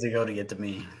got a ways to go to get to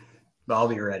me, but I'll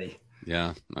be ready.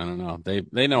 Yeah. I don't know.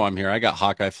 They know I'm here. I got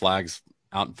Hawkeye flags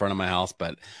out in front of my house,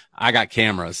 but I got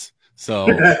cameras. So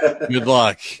good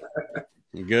luck.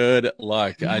 Good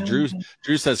luck.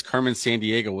 Drew says Carmen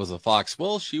Sandiego was a fox.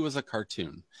 Well, she was a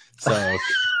cartoon. So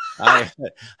I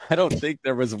don't think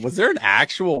was there an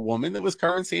actual woman that was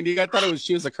Carmen Sandiego? I thought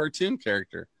she was a cartoon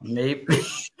character. Maybe.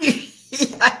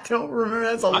 I don't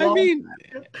remember. That's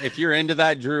if you're into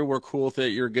that, Drew, we're cool with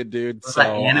it. You're a good dude. Was that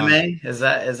anime? Is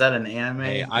that an anime?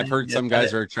 Hey, I've heard some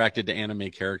guys are attracted to anime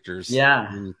characters.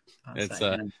 Yeah.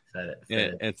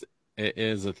 It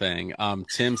is a thing.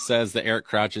 Tim says that Eric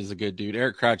Crouch is a good dude.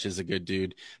 Eric Crouch is a good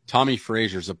dude. Tommy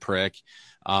Frazier's a prick.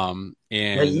 And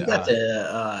you got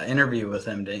the interview with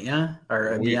him, didn't you?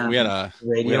 Or we had a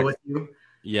radio with you?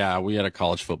 Yeah, we had a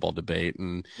college football debate,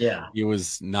 and he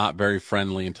was not very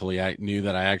friendly until I knew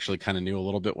that I actually kind of knew a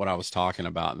little bit what I was talking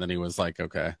about. And then he was like,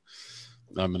 okay,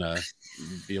 I'm going to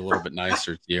be a little bit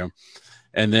nicer to you.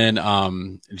 And then,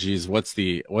 what's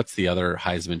the other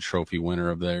Heisman Trophy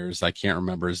winner of theirs? I can't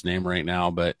remember his name right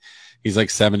now, but he's like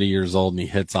 70 years old and he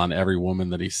hits on every woman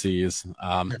that he sees.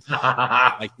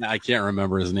 I can't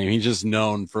remember his name. He's just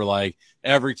known for, like,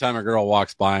 every time a girl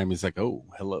walks by him, he's like, oh,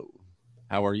 hello,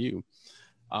 how are you?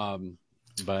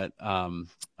 But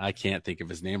I can't think of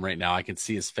his name right now. I can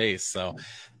see his face. So,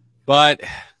 but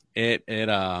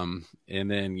and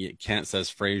then Kent says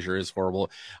Frazier is horrible.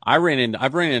 I've ran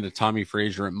into Tommy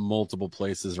Frazier at multiple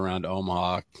places around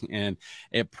Omaha, and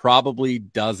it probably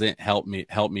doesn't help me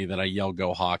that I yell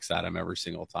 "Go Hawks" at him every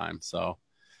single time. So,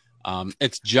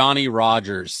 it's Johnny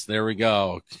Rogers. There we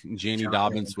go. Janie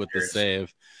Dobbins with the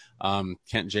save.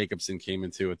 Kent Jacobson came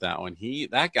into with that one.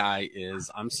 That guy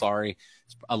is, I'm sorry,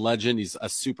 a legend. He's a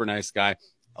super nice guy,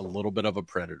 a little bit of a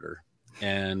predator,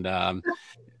 and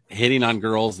hitting on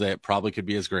girls that probably could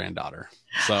be his granddaughter.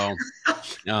 So,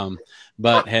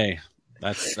 but hey,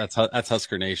 that's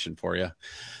Husker Nation for you.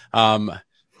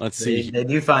 Let's see. They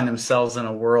do find themselves in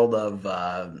a world of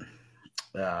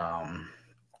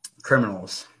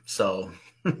criminals. So,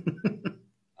 I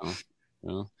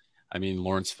mean,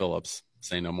 Lawrence Phillips.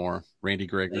 Say no more. Randy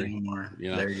Gregory. Say no more.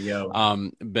 There you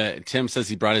go. But Tim says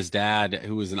he brought his dad,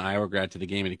 who was an Iowa grad, to the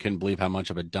game, and he couldn't believe how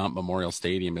much of a dump Memorial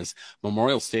Stadium is.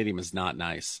 Memorial Stadium is not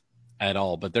nice at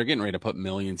all, but they're getting ready to put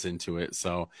millions into it.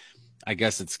 So I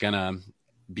guess it's going to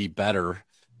be better.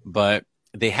 But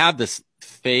they have this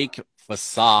fake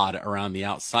facade around the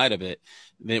outside of it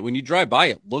that when you drive by,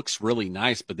 it looks really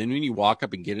nice. But then when you walk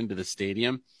up and get into the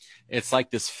stadium, it's like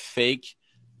this fake,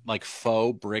 like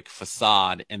faux brick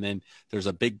facade, and then there's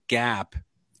a big gap,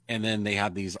 and then they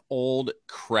have these old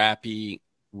crappy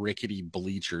rickety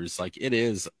bleachers. Like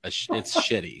it's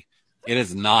shitty. It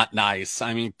is not nice.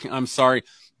 I mean, I'm sorry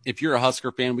if you're a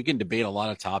Husker fan, we can debate a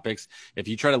lot of topics. If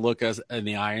you try to look us in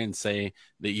the eye and say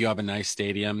that you have a nice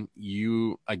stadium,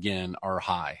 you again are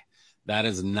high. That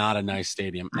is not a nice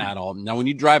stadium at all. Now, when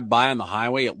you drive by on the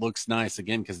highway, it looks nice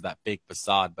again because of that fake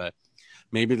facade, but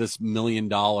maybe this $1 million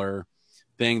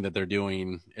thing that they're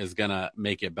doing is gonna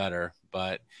make it better,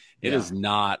 but it is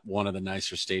not one of the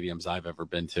nicer stadiums I've ever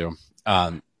been to.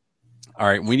 All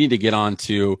right, we need to get on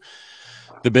to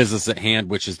the business at hand,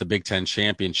 which is the Big Ten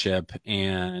championship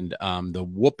and the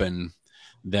whooping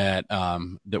that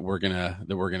we're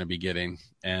gonna be getting,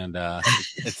 and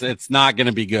it's not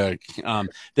gonna be good.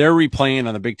 They're replaying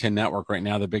on the Big Ten Network right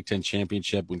now the Big Ten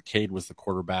championship when Cade was the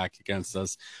quarterback against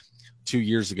us 2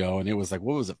 years ago, and it was like,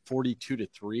 what was it,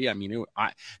 42-3? I mean,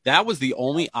 that was the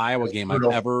only Iowa game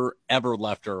I've ever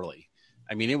left early.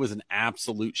 I mean, it was an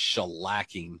absolute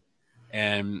shellacking,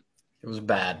 and it was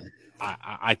bad.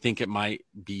 I think it might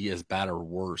be as bad or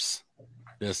worse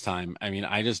this time. I mean,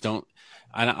 I just don't.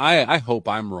 I hope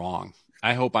I'm wrong.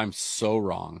 I hope I'm so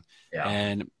wrong,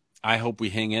 and I hope we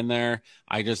hang in there.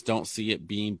 I just don't see it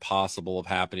being possible of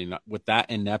happening with that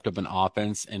inept of an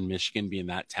offense and Michigan being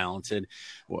that talented.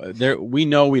 We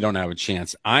know we don't have a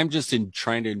chance. I'm just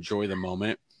trying to enjoy the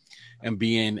moment and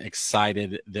being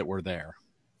excited that we're there.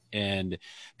 And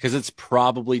because it's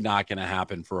probably not going to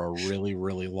happen for a really,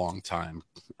 really long time.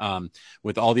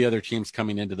 With all the other teams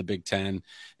coming into the Big Ten,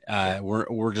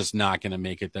 we're just not going to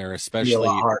make it there, especially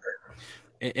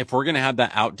if we're going to have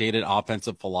that outdated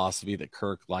offensive philosophy that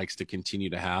Kirk likes to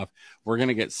continue to have. We're going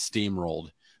to get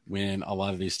steamrolled when a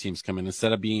lot of these teams come in.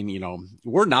 Instead of being,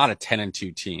 we're not a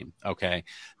 10-2 team. Okay.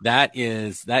 That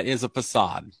is a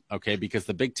facade. Okay. Because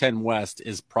the Big Ten West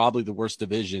is probably the worst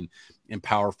division in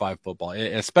Power 5 football,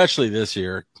 especially this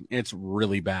year. It's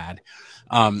really bad.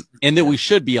 And that we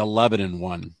should be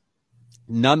 11-1.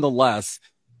 Nonetheless,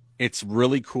 it's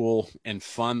really cool and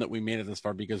fun that we made it this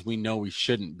far because we know we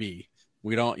shouldn't be.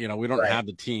 We don't have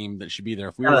the team that should be there.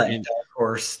 If we were in dark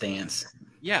horse stance.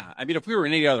 Yeah. I mean, if we were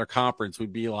in any other conference,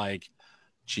 we'd be like,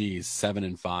 geez,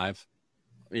 7-5.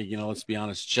 Let's be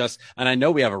honest. And I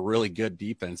know we have a really good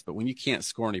defense, but when you can't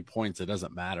score any points, it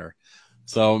doesn't matter.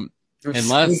 So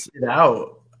unless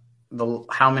out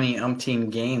how many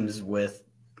umpteen games with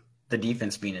the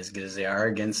defense being as good as they are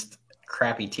against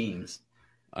crappy teams.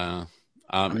 Just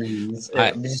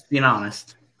being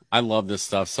honest. I love this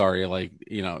stuff. Sorry.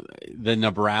 The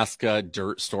Nebraska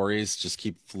dirt stories just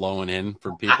keep flowing in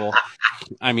from people.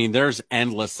 I mean, there's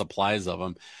endless supplies of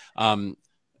them.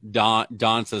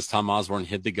 Don says Tom Osborne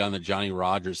hid the gun that Johnny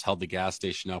Rodgers held the gas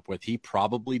station up with. He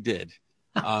probably did.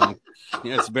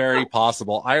 It's very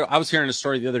possible. I was hearing a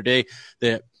story the other day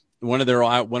that one of their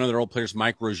old players,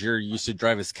 Mike Rozier, used to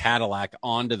drive his Cadillac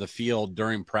onto the field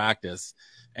during practice,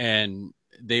 and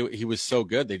he was so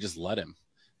good they just let him.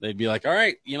 They'd be like, all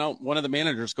right, one of the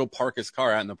managers go park his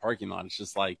car out in the parking lot. It's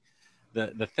just like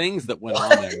the things that went on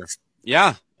there.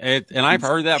 Yeah. And I've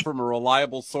heard that from a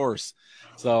reliable source.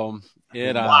 So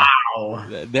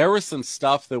there was some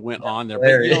stuff that went on there,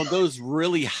 but those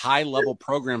really high level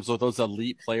programs with those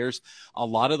elite players, a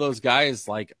lot of those guys,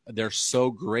 they're so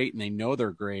great and they know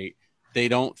they're great. They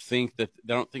don't think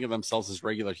of themselves as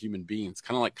regular human beings.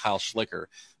 Kind of like Kyle Schlicker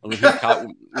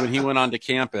when he went onto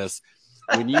campus.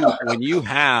 You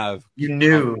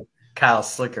knew Kyle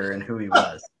Slicker and who he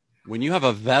was. When you have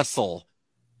a vessel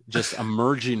just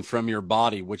emerging from your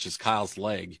body, which is Kyle's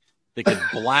leg, that could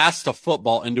blast a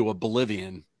football into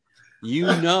oblivion, you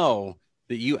know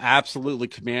that you absolutely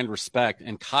command respect.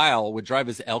 And Kyle would drive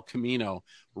his El Camino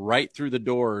right through the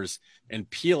doors and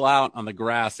peel out on the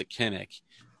grass at Kinnick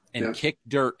and kick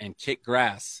dirt and kick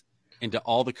grass into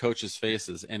all the coaches'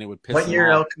 faces, and it would piss them off. What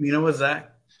year El Camino was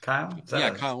that? Kyle?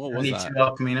 Kyle, what was that?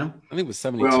 El Camino? I think it was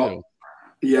 72. Well,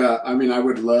 yeah, I mean, I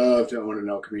would love to own an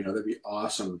El Camino. That'd be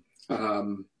awesome.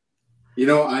 I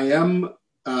am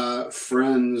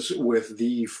friends with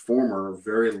the former,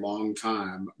 very long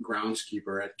time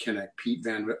groundskeeper at Kinnick, Pete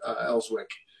Van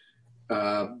Elswick.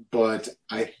 But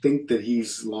I think that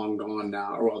he's long gone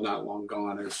now. Well, not long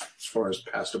gone as far as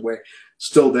passed away.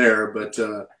 Still there, but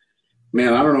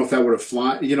man, I don't know if that would have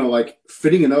flown.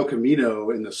 Fitting an El Camino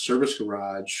in the service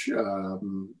garage.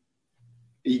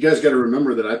 You guys got to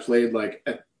remember that I played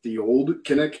at the old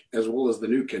Kinnick as well as the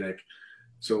new Kinnick.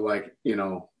 So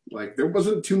there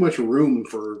wasn't too much room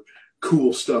for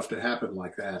cool stuff to happen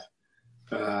like that.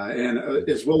 And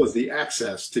as well as the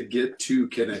access to get to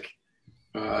Kinnick.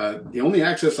 The only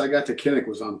access I got to Kinnick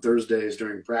was on Thursdays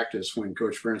during practice when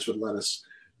Coach Ferentz would let us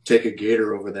take a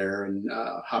gator over there and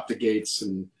hop the gates,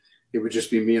 and it would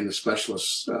just be me and the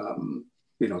specialists,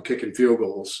 kicking field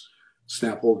goals,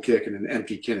 snap, hold, kick, and an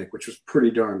empty Kinnick, which was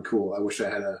pretty darn cool. I wish I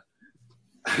had an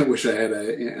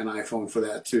iPhone for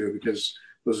that too, because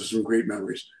those are some great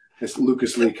memories. As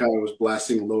Lucas Lee kind of was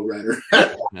blasting Lowrider.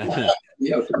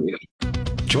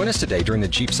 Join us today during the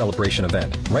Jeep Celebration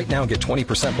event. Right now, get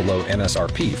 20% below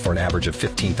MSRP for an average of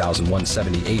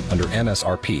 $15,178 under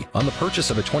MSRP on the purchase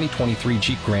of a 2023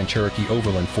 Jeep Grand Cherokee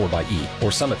Overland 4xE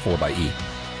or Summit 4xE.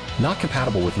 Not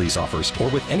compatible with lease offers or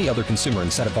with any other consumer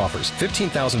incentive offers.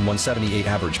 $15,178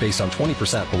 average based on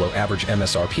 20% below average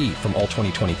MSRP from all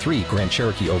 2023 Grand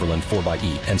Cherokee Overland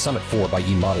 4xE and Summit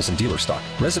 4xE models in dealer stock.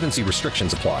 Residency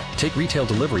restrictions apply. Take retail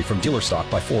delivery from dealer stock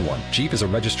by 4/1. Jeep is a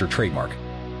registered trademark.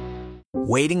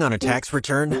 Waiting on a tax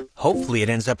return? Hopefully it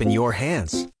ends up in your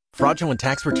hands. Fraudulent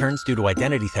tax returns due to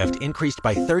identity theft increased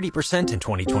by 30% in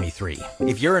 2023.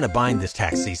 If you're in a bind this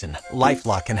tax season,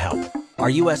 LifeLock can help. Our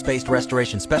U.S.-based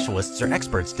restoration specialists are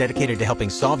experts dedicated to helping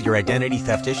solve your identity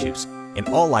theft issues. And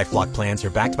all LifeLock plans are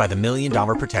backed by the $1 Million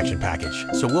Protection Package.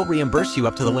 So we'll reimburse you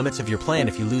up to the limits of your plan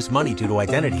if you lose money due to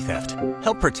identity theft.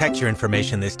 Help protect your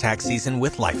information this tax season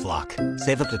with LifeLock.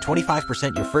 Save up to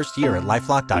 25% your first year at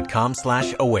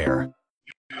LifeLock.com/aware.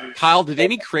 Kyle, did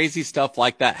any crazy stuff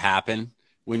like that happen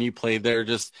when you played there?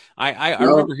 Just I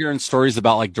remember hearing stories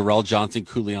about like Darrell Johnson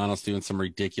Koulianos doing some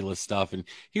ridiculous stuff, and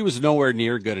he was nowhere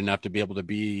near good enough to be able to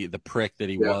be the prick that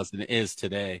he was and is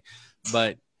today.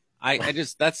 But I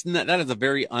just that is a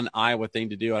very un-Iowa thing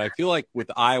to do, and I feel like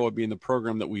with Iowa being the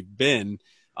program that we've been,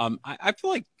 I feel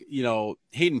like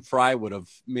Hayden Fry would have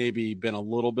maybe been a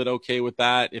little bit okay with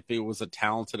that if he was a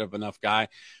talented enough guy.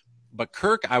 But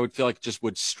Kirk, I would feel like just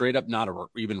would straight up not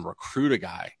even recruit a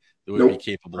guy that would be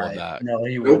capable of that. No,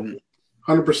 he wouldn't.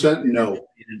 100% no.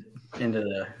 Into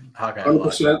the Hawkeye.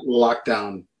 100%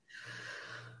 lockdown.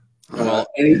 Well,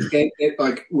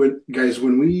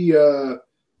 when we,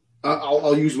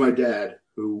 I'll use my dad,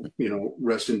 who,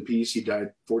 rest in peace. He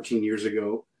died 14 years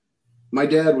ago. My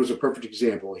dad was a perfect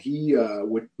example.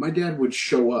 My dad would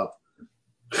show up.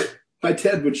 My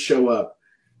dad would show up.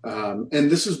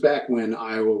 And this is back when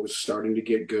Iowa was starting to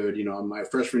get good. My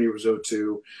freshman year was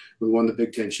 2002. We won the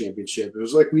Big Ten championship. It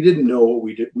was like we didn't know what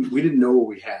we did. We didn't know what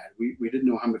we had. We didn't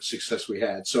know how much success we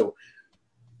had. So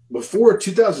before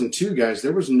 2002, guys,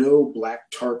 there was no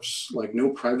black tarps, like no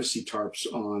privacy tarps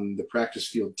on the practice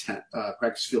field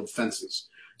fences.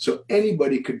 So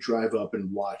anybody could drive up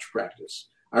and watch practice.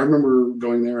 I remember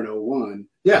going there in 2001.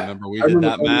 Yeah, I remember we did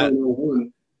that, Matt.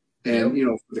 And,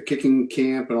 the kicking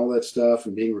camp and all that stuff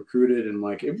and being recruited, and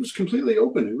like, it was completely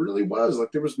open. It really was.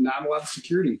 Like, there was not a lot of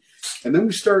security. And then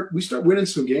we start winning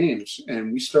some games,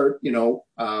 and we start,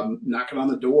 knocking on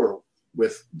the door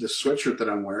with the sweatshirt that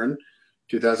I'm wearing,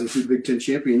 2002 Big Ten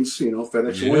champions,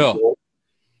 FedEx Orange Bowl.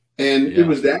 And it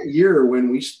was that year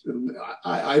when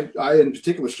I in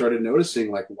particular started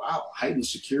noticing, like, wow, heightened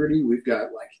security. We've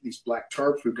got like these black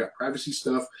tarps. We've got privacy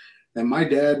stuff. And my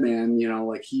dad, man,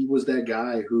 he was that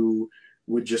guy who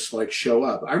would just like show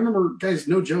up. I remember, guys,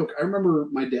 no joke. I remember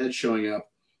my dad showing up.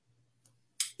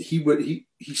 He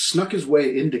snuck his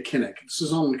way into Kinnick. This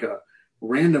is on like a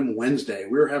random Wednesday.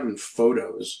 We were having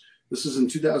photos. This is in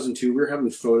 2002. We were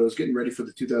having photos, getting ready for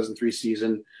the 2003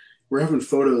 season. We're having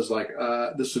photos like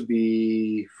this would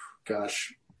be,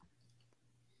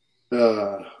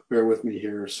 bear with me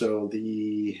here. So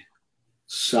the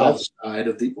south side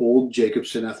of the old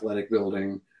Jacobson Athletic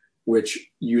Building, which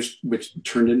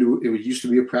turned into, it used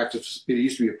to be a practice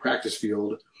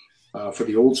field for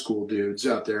the old school dudes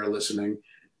out there listening,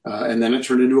 and then it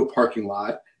turned into a parking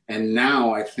lot. And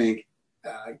now I think,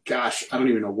 I don't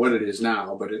even know what it is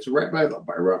now, but it's right by the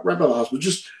hospital,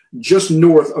 just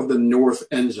north of the north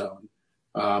end zone.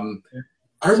 I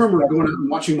remember going out and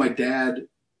watching my dad.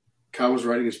 Kyle was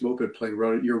riding his moped playing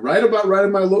road. You're right about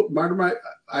riding my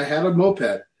I had a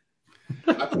moped.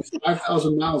 I put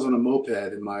 5,000 miles on a moped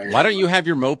in my. Why don't you have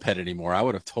your moped anymore? I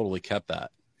would have totally kept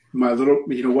that. My little,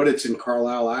 it's in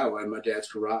Carlisle, Iowa, in my dad's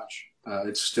garage.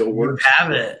 It still works. You have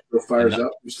it. It fires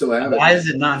up. We still have it. Why is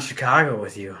it not in Chicago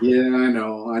with you? Yeah, I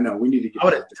know. We need to get. I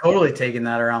would have totally taken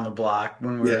that around the block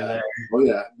when we were there. Oh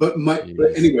yeah, but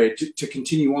anyway, to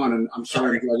continue on, and I'm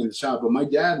sorry I'm dragging this out, but my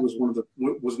dad was one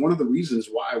of the reasons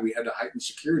why we had to heighten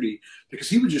security, because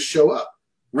he would just show up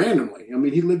randomly. I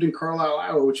mean, he lived in Carlisle,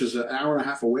 Iowa, which is an hour and a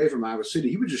half away from Iowa City.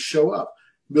 He would just show up,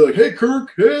 be like, "Hey,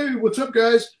 Kirk, hey, what's up,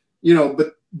 guys?"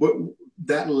 But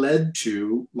that led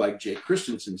to like Jake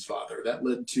Christensen's father. That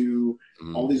led to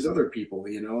all these other people,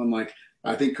 and like,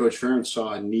 I think Coach Ferentz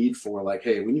saw a need for like,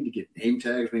 hey, we need to get name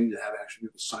tags. We need to have actual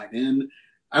people sign in.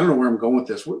 I don't know where I'm going with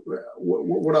this.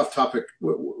 What off topic?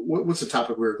 What's the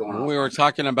topic we were going on? We were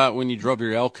talking about when you drove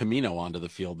your El Camino onto the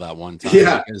field that one time.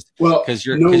 Yeah, because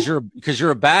you're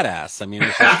a badass. I mean,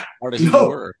 it's just part of who you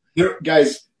were.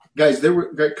 Guys, there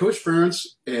were Coach Ferentz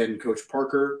and Coach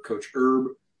Parker, Coach Erb,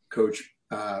 Coach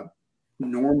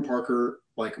Norm Parker,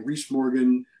 like Reese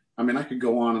Morgan. I mean, I could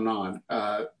go on and on.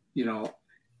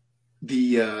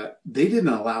 They didn't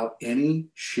allow any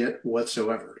shit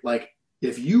whatsoever. Like,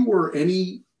 if you were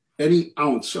any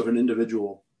ounce of an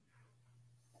individual,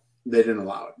 they didn't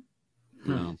allow it.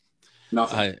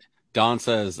 Nothing. Don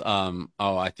says,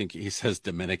 I think he says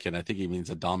Dominican. I think he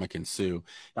means a Dominican Sioux.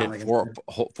 Hit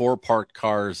four parked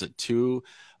cars at 2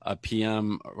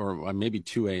 p.m. or maybe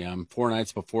 2 a.m. 4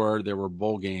 nights before there were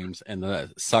bowl games, and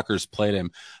the suckers played him.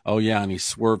 Oh yeah, and he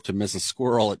swerved to miss a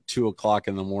squirrel at 2 o'clock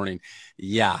in the morning.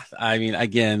 Yeah, I mean,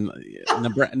 again,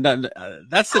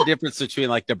 that's the difference between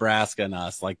like Nebraska and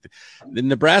us. Like the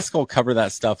Nebraska will cover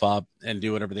that stuff up and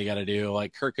do whatever they got to do.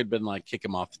 Like Kirk had been like, kick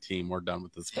him off the team. We're done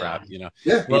with this crap. Yeah.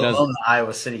 The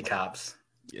Iowa City cops.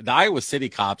 The Iowa City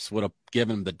cops would have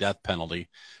given him the death penalty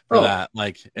for that.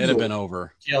 Like, it'd have been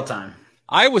over. Jail time.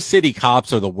 Iowa City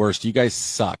cops are the worst. You guys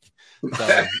suck.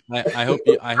 So I hope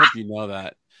you know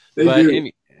that.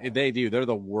 They do. They're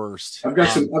the worst. I've got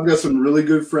some really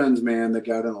good friends, man, that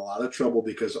got in a lot of trouble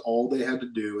because all they had to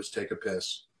do was take a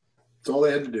piss. That's all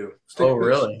they had to do.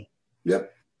 Really?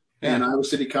 Yep. Yeah. And Iowa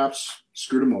City cops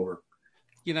screwed them over.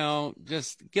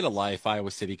 Just get a life,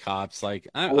 Iowa City cops. Like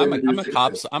I'm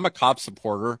a cop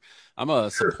supporter. I'm a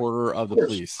supporter of the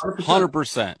police.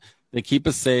 100%. They keep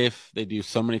us safe. They do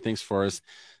so many things for us.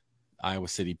 Iowa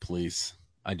City police,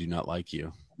 I do not like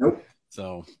you. Nope.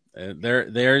 So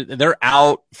they're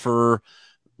out for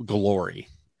glory.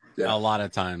 Yeah. A lot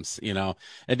of times, it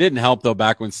didn't help though.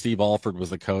 Back when Steve Alford was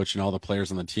the coach and all the players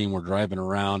on the team were driving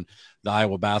around the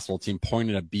Iowa basketball team,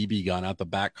 pointing a BB gun out the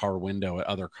back car window at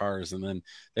other cars. And then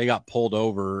they got pulled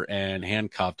over and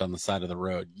handcuffed on the side of the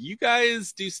road. You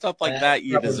guys do stuff like that.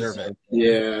 You deserve it.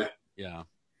 Yeah. Yeah.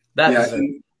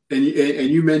 And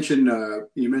you mentioned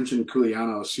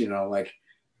Koulianos, like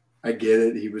I get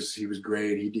it. He was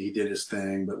great. He did his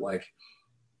thing, but like,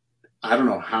 I don't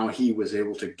know how he was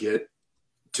able to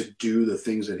do the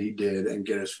things that he did and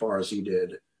get as far as he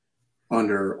did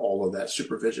under all of that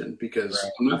supervision, because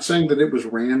I'm not saying that it was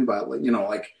ran by,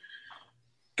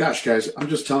 gosh, guys, I'm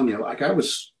just telling you, like I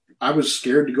was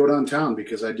scared to go downtown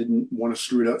because I didn't want to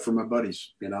screw it up for my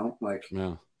buddies,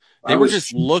 Yeah. They were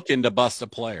just looking to bust a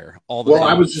player all the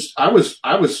time. I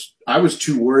was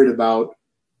too worried about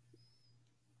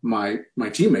my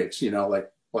teammates,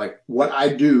 like what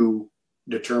I do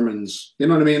determines, you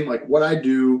know what I mean? Like what I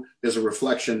do is a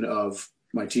reflection of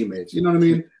my teammates, you know what I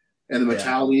mean? And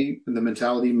the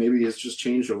mentality maybe has just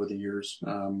changed over the years.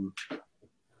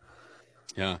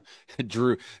 Yeah.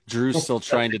 Drew's still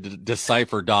trying to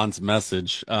decipher Don's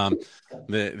message.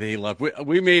 They left.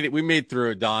 We made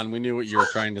through it, Don. We knew what you were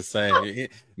trying to say.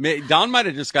 Don might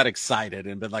have just got excited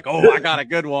and been like, "Oh, I got a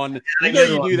good one."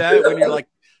 You do that when you're like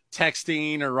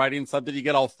texting or writing something. You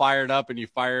get all fired up and you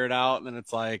fire it out, and then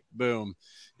it's like, boom.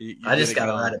 I just got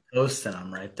to write a post in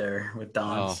them right there with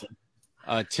Don.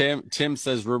 Oh. Tim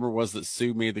says rumor was that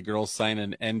Sue made the girls sign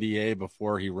an NDA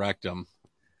before he wrecked them.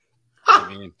 I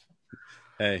mean.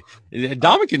 Hey,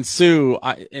 Dominic and Sue,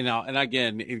 and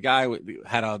again, the guy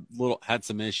had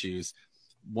some issues.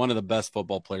 One of the best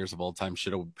football players of all time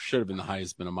should have been the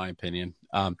Heisman, in my opinion.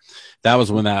 That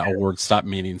was when that award stopped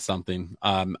meaning something.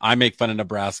 I make fun of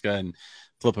Nebraska and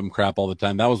flip him crap all the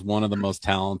time. That was one of the most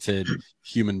talented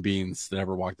human beings that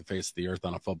ever walked the face of the earth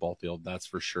on a football field. That's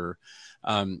for sure.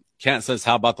 Kent says,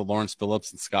 how about the Lawrence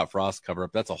Phillips and Scott Frost cover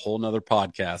up? That's a whole nother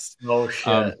podcast. Oh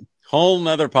shit. Whole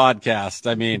nother podcast.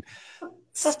 I mean,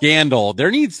 scandal. There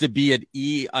needs to be an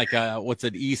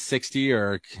E60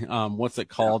 or what's it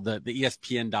called? The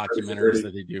ESPN documentaries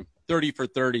that they do 30 for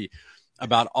 30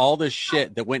 about all this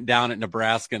shit that went down at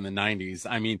Nebraska in the 90s.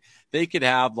 I mean, they could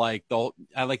have like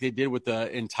they did with the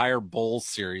entire Bulls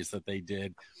series that they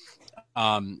did.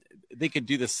 They could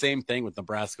do the same thing with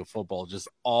Nebraska football, just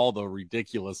all the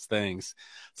ridiculous things.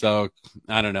 So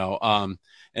I don't know.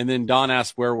 And then Don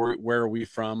asked, where are we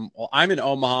from? Well, I'm in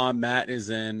Omaha. Matt is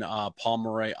in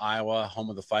Pomeroy, Iowa, home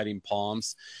of the Fighting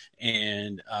Palms.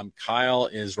 And Kyle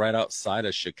is right outside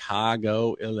of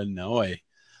Chicago, Illinois.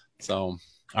 So,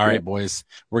 all right, boys,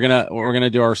 we're gonna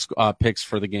do our picks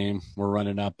for the game. We're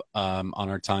running up on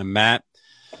our time. Matt,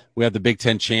 we have the Big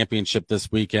Ten championship this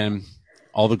weekend.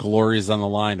 All the glory is on the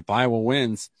line. If Iowa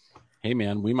wins, hey,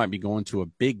 man, we might be going to a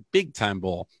big time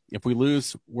bowl. If we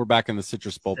lose, we're back in the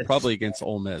Citrus Bowl, probably against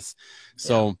Ole Miss.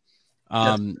 So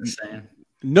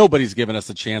nobody's given us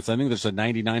a chance. I think there's a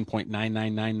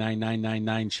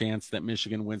 99.9999999 chance that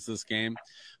Michigan wins this game.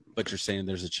 But you're saying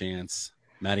there's a chance.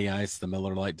 Matty Ice, the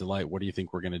Miller Lite Delight, what do you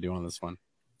think we're going to do on this one?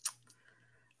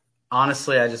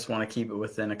 Honestly, I just want to keep it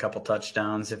within a couple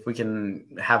touchdowns. If we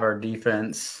can have our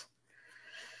defense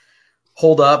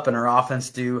hold up and our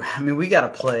offense do, I mean, we got to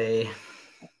play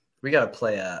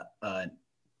a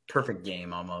perfect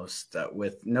game almost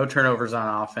with no turnovers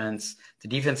on offense. The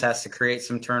defense has to create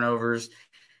some turnovers,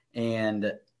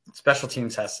 and special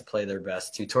teams has to play their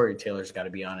best too. Torrey Taylor's got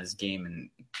to be on his game and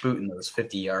booting those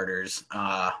 50-yarders.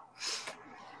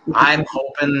 I'm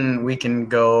hoping we can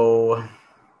go,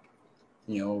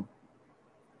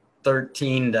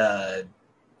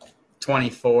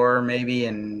 13-24 maybe,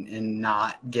 and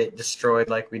not get destroyed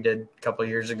like we did a couple of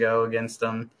years ago against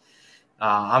them.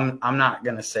 I'm not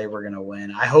going to say we're going to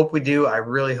win. I hope we do. I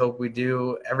really hope we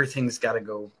do. Everything's got to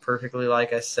go perfectly,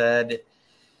 like I said.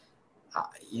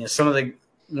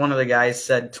 One of the guys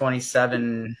said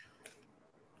 27-14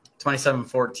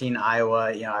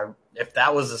 Iowa. If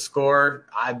that was the score,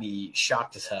 I'd be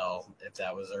shocked as hell if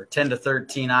that was, or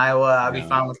 10-13 Iowa. I'd be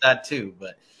fine with that too.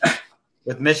 But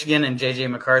with Michigan and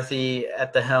JJ McCarthy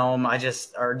at the helm,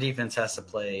 our defense has to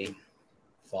play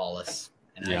flawless,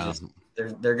 and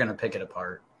they're going to pick it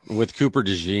apart. With Cooper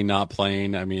DeJean not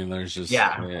playing, I mean, there's just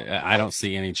I don't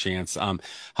see any chance.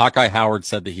 Hawkeye Howard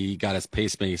said that he got his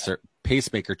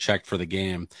pacemaker checked for the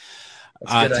game.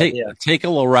 Take a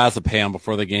little razapam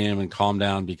before the game and calm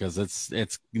down, because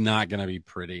it's not going to be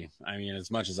pretty. I mean, as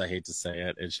much as I hate to say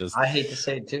it, it's just, I hate to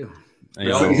say it too.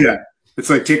 Yeah. It's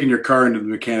like taking your car into the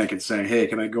mechanic and saying, "Hey,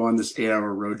 can I go on this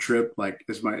 8-hour road trip? Like,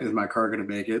 is my car going to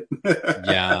make it?"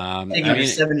 Yeah, taking your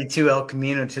 72 El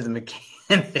Camino to the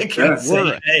mechanic.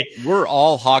 And we're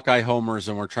all Hawkeye homers,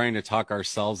 and we're trying to talk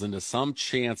ourselves into some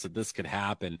chance that this could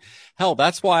happen. Hell,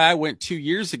 that's why I went 2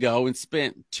 years ago and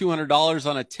spent $200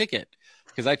 on a ticket,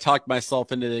 because I talked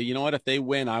myself into you know what? If they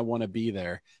win, I want to be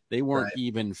there. They weren't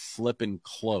even flipping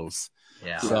close.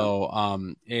 Yeah. So,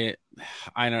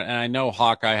 I know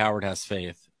Hawkeye Howard has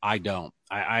faith. I don't.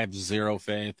 I have zero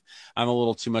faith. I'm a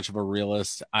little too much of a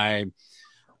realist. I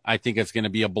think it's going to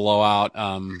be a blowout.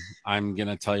 I'm going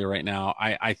to tell you right now.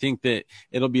 I think that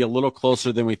it'll be a little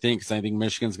closer than we think, because I think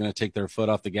Michigan's going to take their foot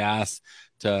off the gas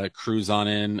to cruise on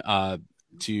in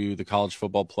to the college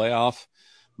football playoff.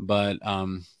 But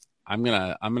I'm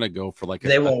gonna go for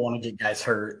they won't want to get guys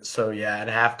hurt. So yeah, at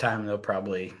halftime they'll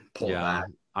probably pull back.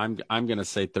 I'm going to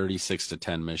say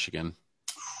 36-10 Michigan.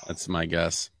 That's my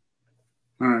guess.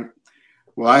 All right.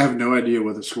 Well, I have no idea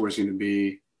what the score is going to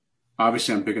be.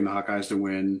 Obviously, I'm picking the Hawkeyes to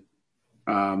win.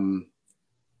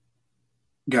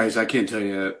 Guys, I can't tell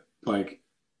you, like,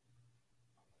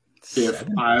 if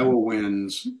Iowa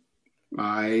wins,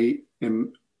 I'll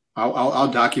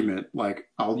document, like,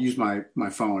 I'll use my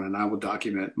phone and I will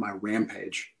document my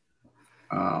rampage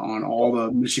on all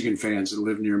the Michigan fans that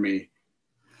live near me.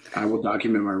 I will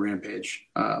document my rampage.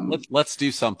 Let's do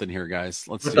something here, guys.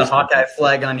 With the Hawkeye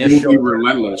flag on your shoulder,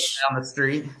 relentless down the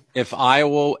street. If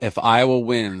Iowa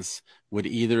wins, would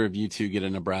either of you two get a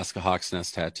Nebraska Hawks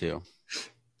Nest tattoo?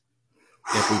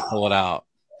 If we pull it out.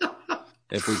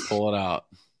 You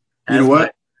know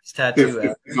what?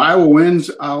 If Iowa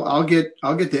wins, I'll get the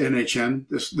NHN,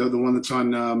 the one that's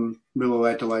on Miller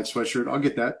Lite Delight sweatshirt. I'll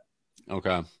get that.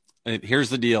 Okay. Here's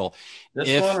the deal.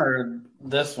 This one or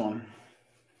this one?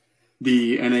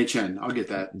 The NHN. I'll get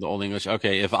that. The Old English.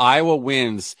 Okay. If Iowa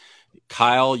wins,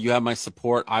 Kyle, you have my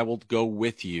support. I will go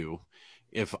with you.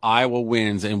 If Iowa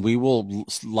wins, and we will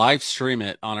live stream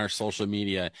it on our social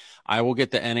media, I will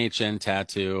get the NHN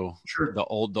tattoo. Sure. The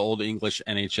old English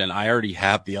NHN. I already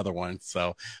have the other one,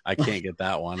 so I can't get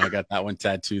that one. I got that one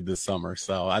tattooed this summer,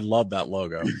 so I love that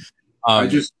logo.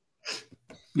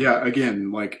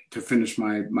 Again, like, to finish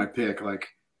my pick, like,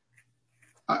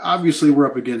 obviously we're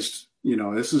up against,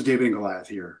 this is David and Goliath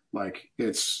here. Like,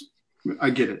 I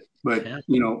get it. But,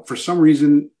 for some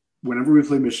reason, whenever we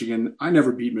play Michigan, I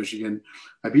never beat Michigan.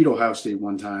 I beat Ohio State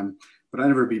one time, but I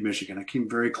never beat Michigan. I came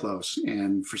very close.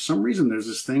 And for some reason, there's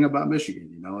this thing about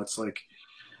Michigan, it's like,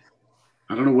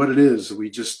 I don't know what it is. We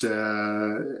just, I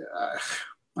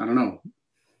don't know.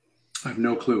 I have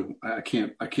no clue. I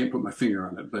can't put my finger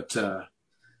on it, but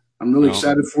I'm really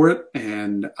excited for it.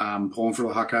 And I'm pulling for the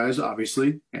Hawkeyes,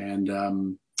 obviously.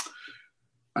 And,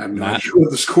 I have no idea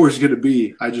what the score is going to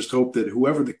be. I just hope that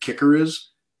whoever the kicker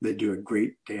is, they do a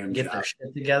great damn job. Get their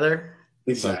shit together.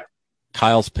 Exactly. So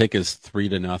Kyle's pick is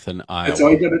 3-0 Iowa. That's all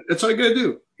you got to do. That's all you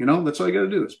got to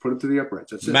do is put it to the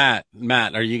uprights. That's it.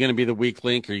 Matt, are you going to be the weak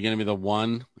link? Are you going to be the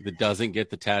one that doesn't get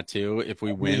the tattoo if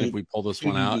we win? If we pull this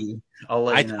one out, I'll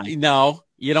let you know. No,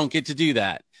 you don't get to do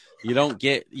that. You don't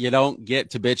get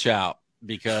to bitch out,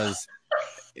 because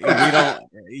we don't.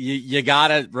 You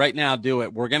gotta right now do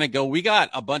it. We're gonna go. We got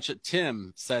a bunch of.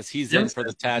 Tim says he's in for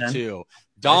the tattoo.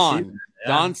 Don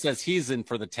says he's in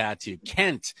for the tattoo.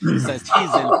 Kent says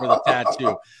he's in for the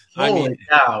tattoo. Holy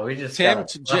cow! We just Tim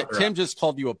just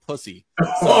called you a pussy.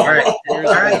 So, all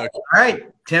right.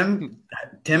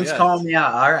 Tim's calling me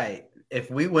out. All right.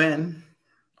 If we win,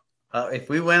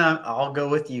 I'll go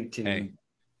with you too.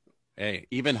 Hey,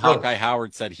 even Hawkeye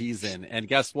Howard said he's in. And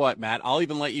guess what, Matt? I'll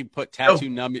even let you put tattoo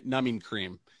numbing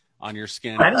cream on your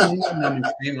skin. I didn't use numbing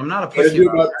cream. I'm not a pussy. I do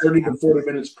about 30 to 40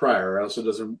 minutes prior, or else it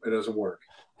doesn't work.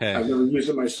 Hey. I've never used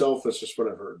it myself. That's just what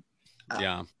I've heard.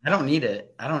 Yeah. I don't need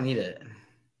it.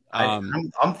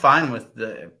 I'm fine with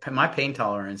my pain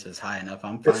tolerance is high enough.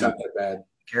 I'm fine. It's not that bad.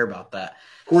 Care about that.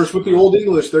 Of course, with the Old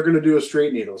English, they're going to do a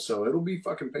straight needle, so it'll be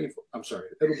fucking painful. I'm sorry.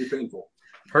 It'll be painful.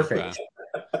 Perfect.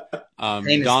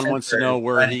 Don wants to know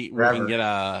where we can get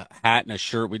a hat and a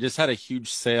shirt. We just had a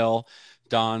huge sale,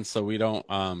 Don, so we don't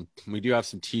we do have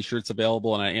some t-shirts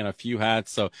available and a few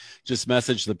hats, so just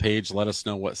message the page, let us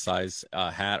know what size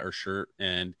hat or shirt,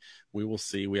 and we will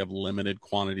see. We have limited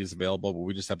quantities available, but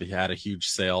we just had a huge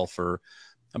sale for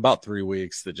about 3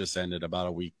 weeks that just ended about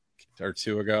a week or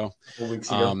two ago.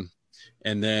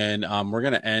 And then we're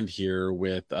going to end here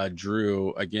with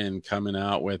Drew again coming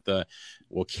out with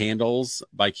will Candles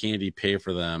by Candy pay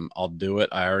for them? I'll do it.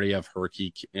 I already have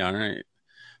Herky. All right.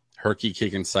 Herky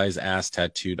kicking size ass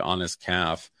tattooed on his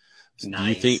calf.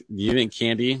 Nice. Do you think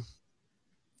Candy? Do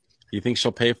you think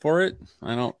she'll pay for it?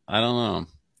 I don't know.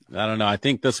 I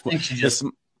think she just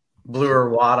blew her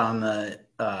wad on the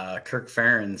Kirk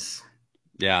Ferentz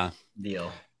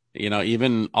deal. You know,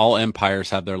 even all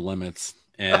empires have their limits,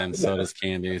 and so does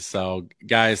Candy. So,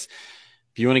 guys,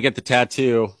 if you want to get the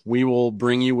tattoo, we will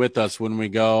bring you with us when we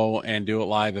go and do it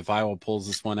live. If Iowa pulls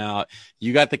this one out,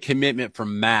 you got the commitment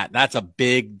from Matt. That's a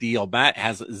big deal. Matt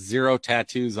has 0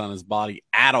 tattoos on his body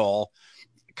at all.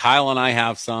 Kyle and I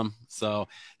have some. So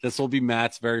this will be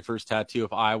Matt's very first tattoo.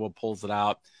 If Iowa pulls it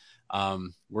out,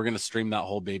 we're going to stream that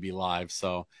whole baby live.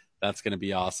 So that's going to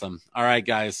be awesome. All right,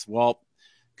 guys. Well,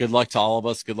 good luck to all of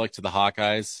us. Good luck to the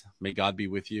Hawkeyes. May God be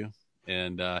with you.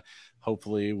 And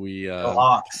hopefully we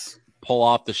Hawks pull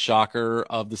off the shocker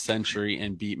of the century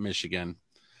and beat Michigan.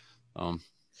 I'm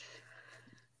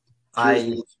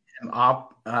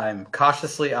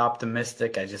cautiously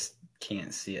optimistic. I just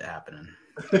can't see it happening.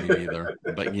 Me neither.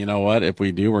 But you know what? If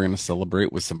we do, we're going to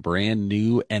celebrate with some brand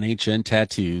new NHN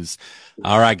tattoos.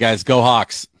 All right, guys, go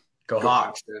Hawks. Go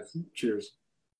Hawks. Cheers.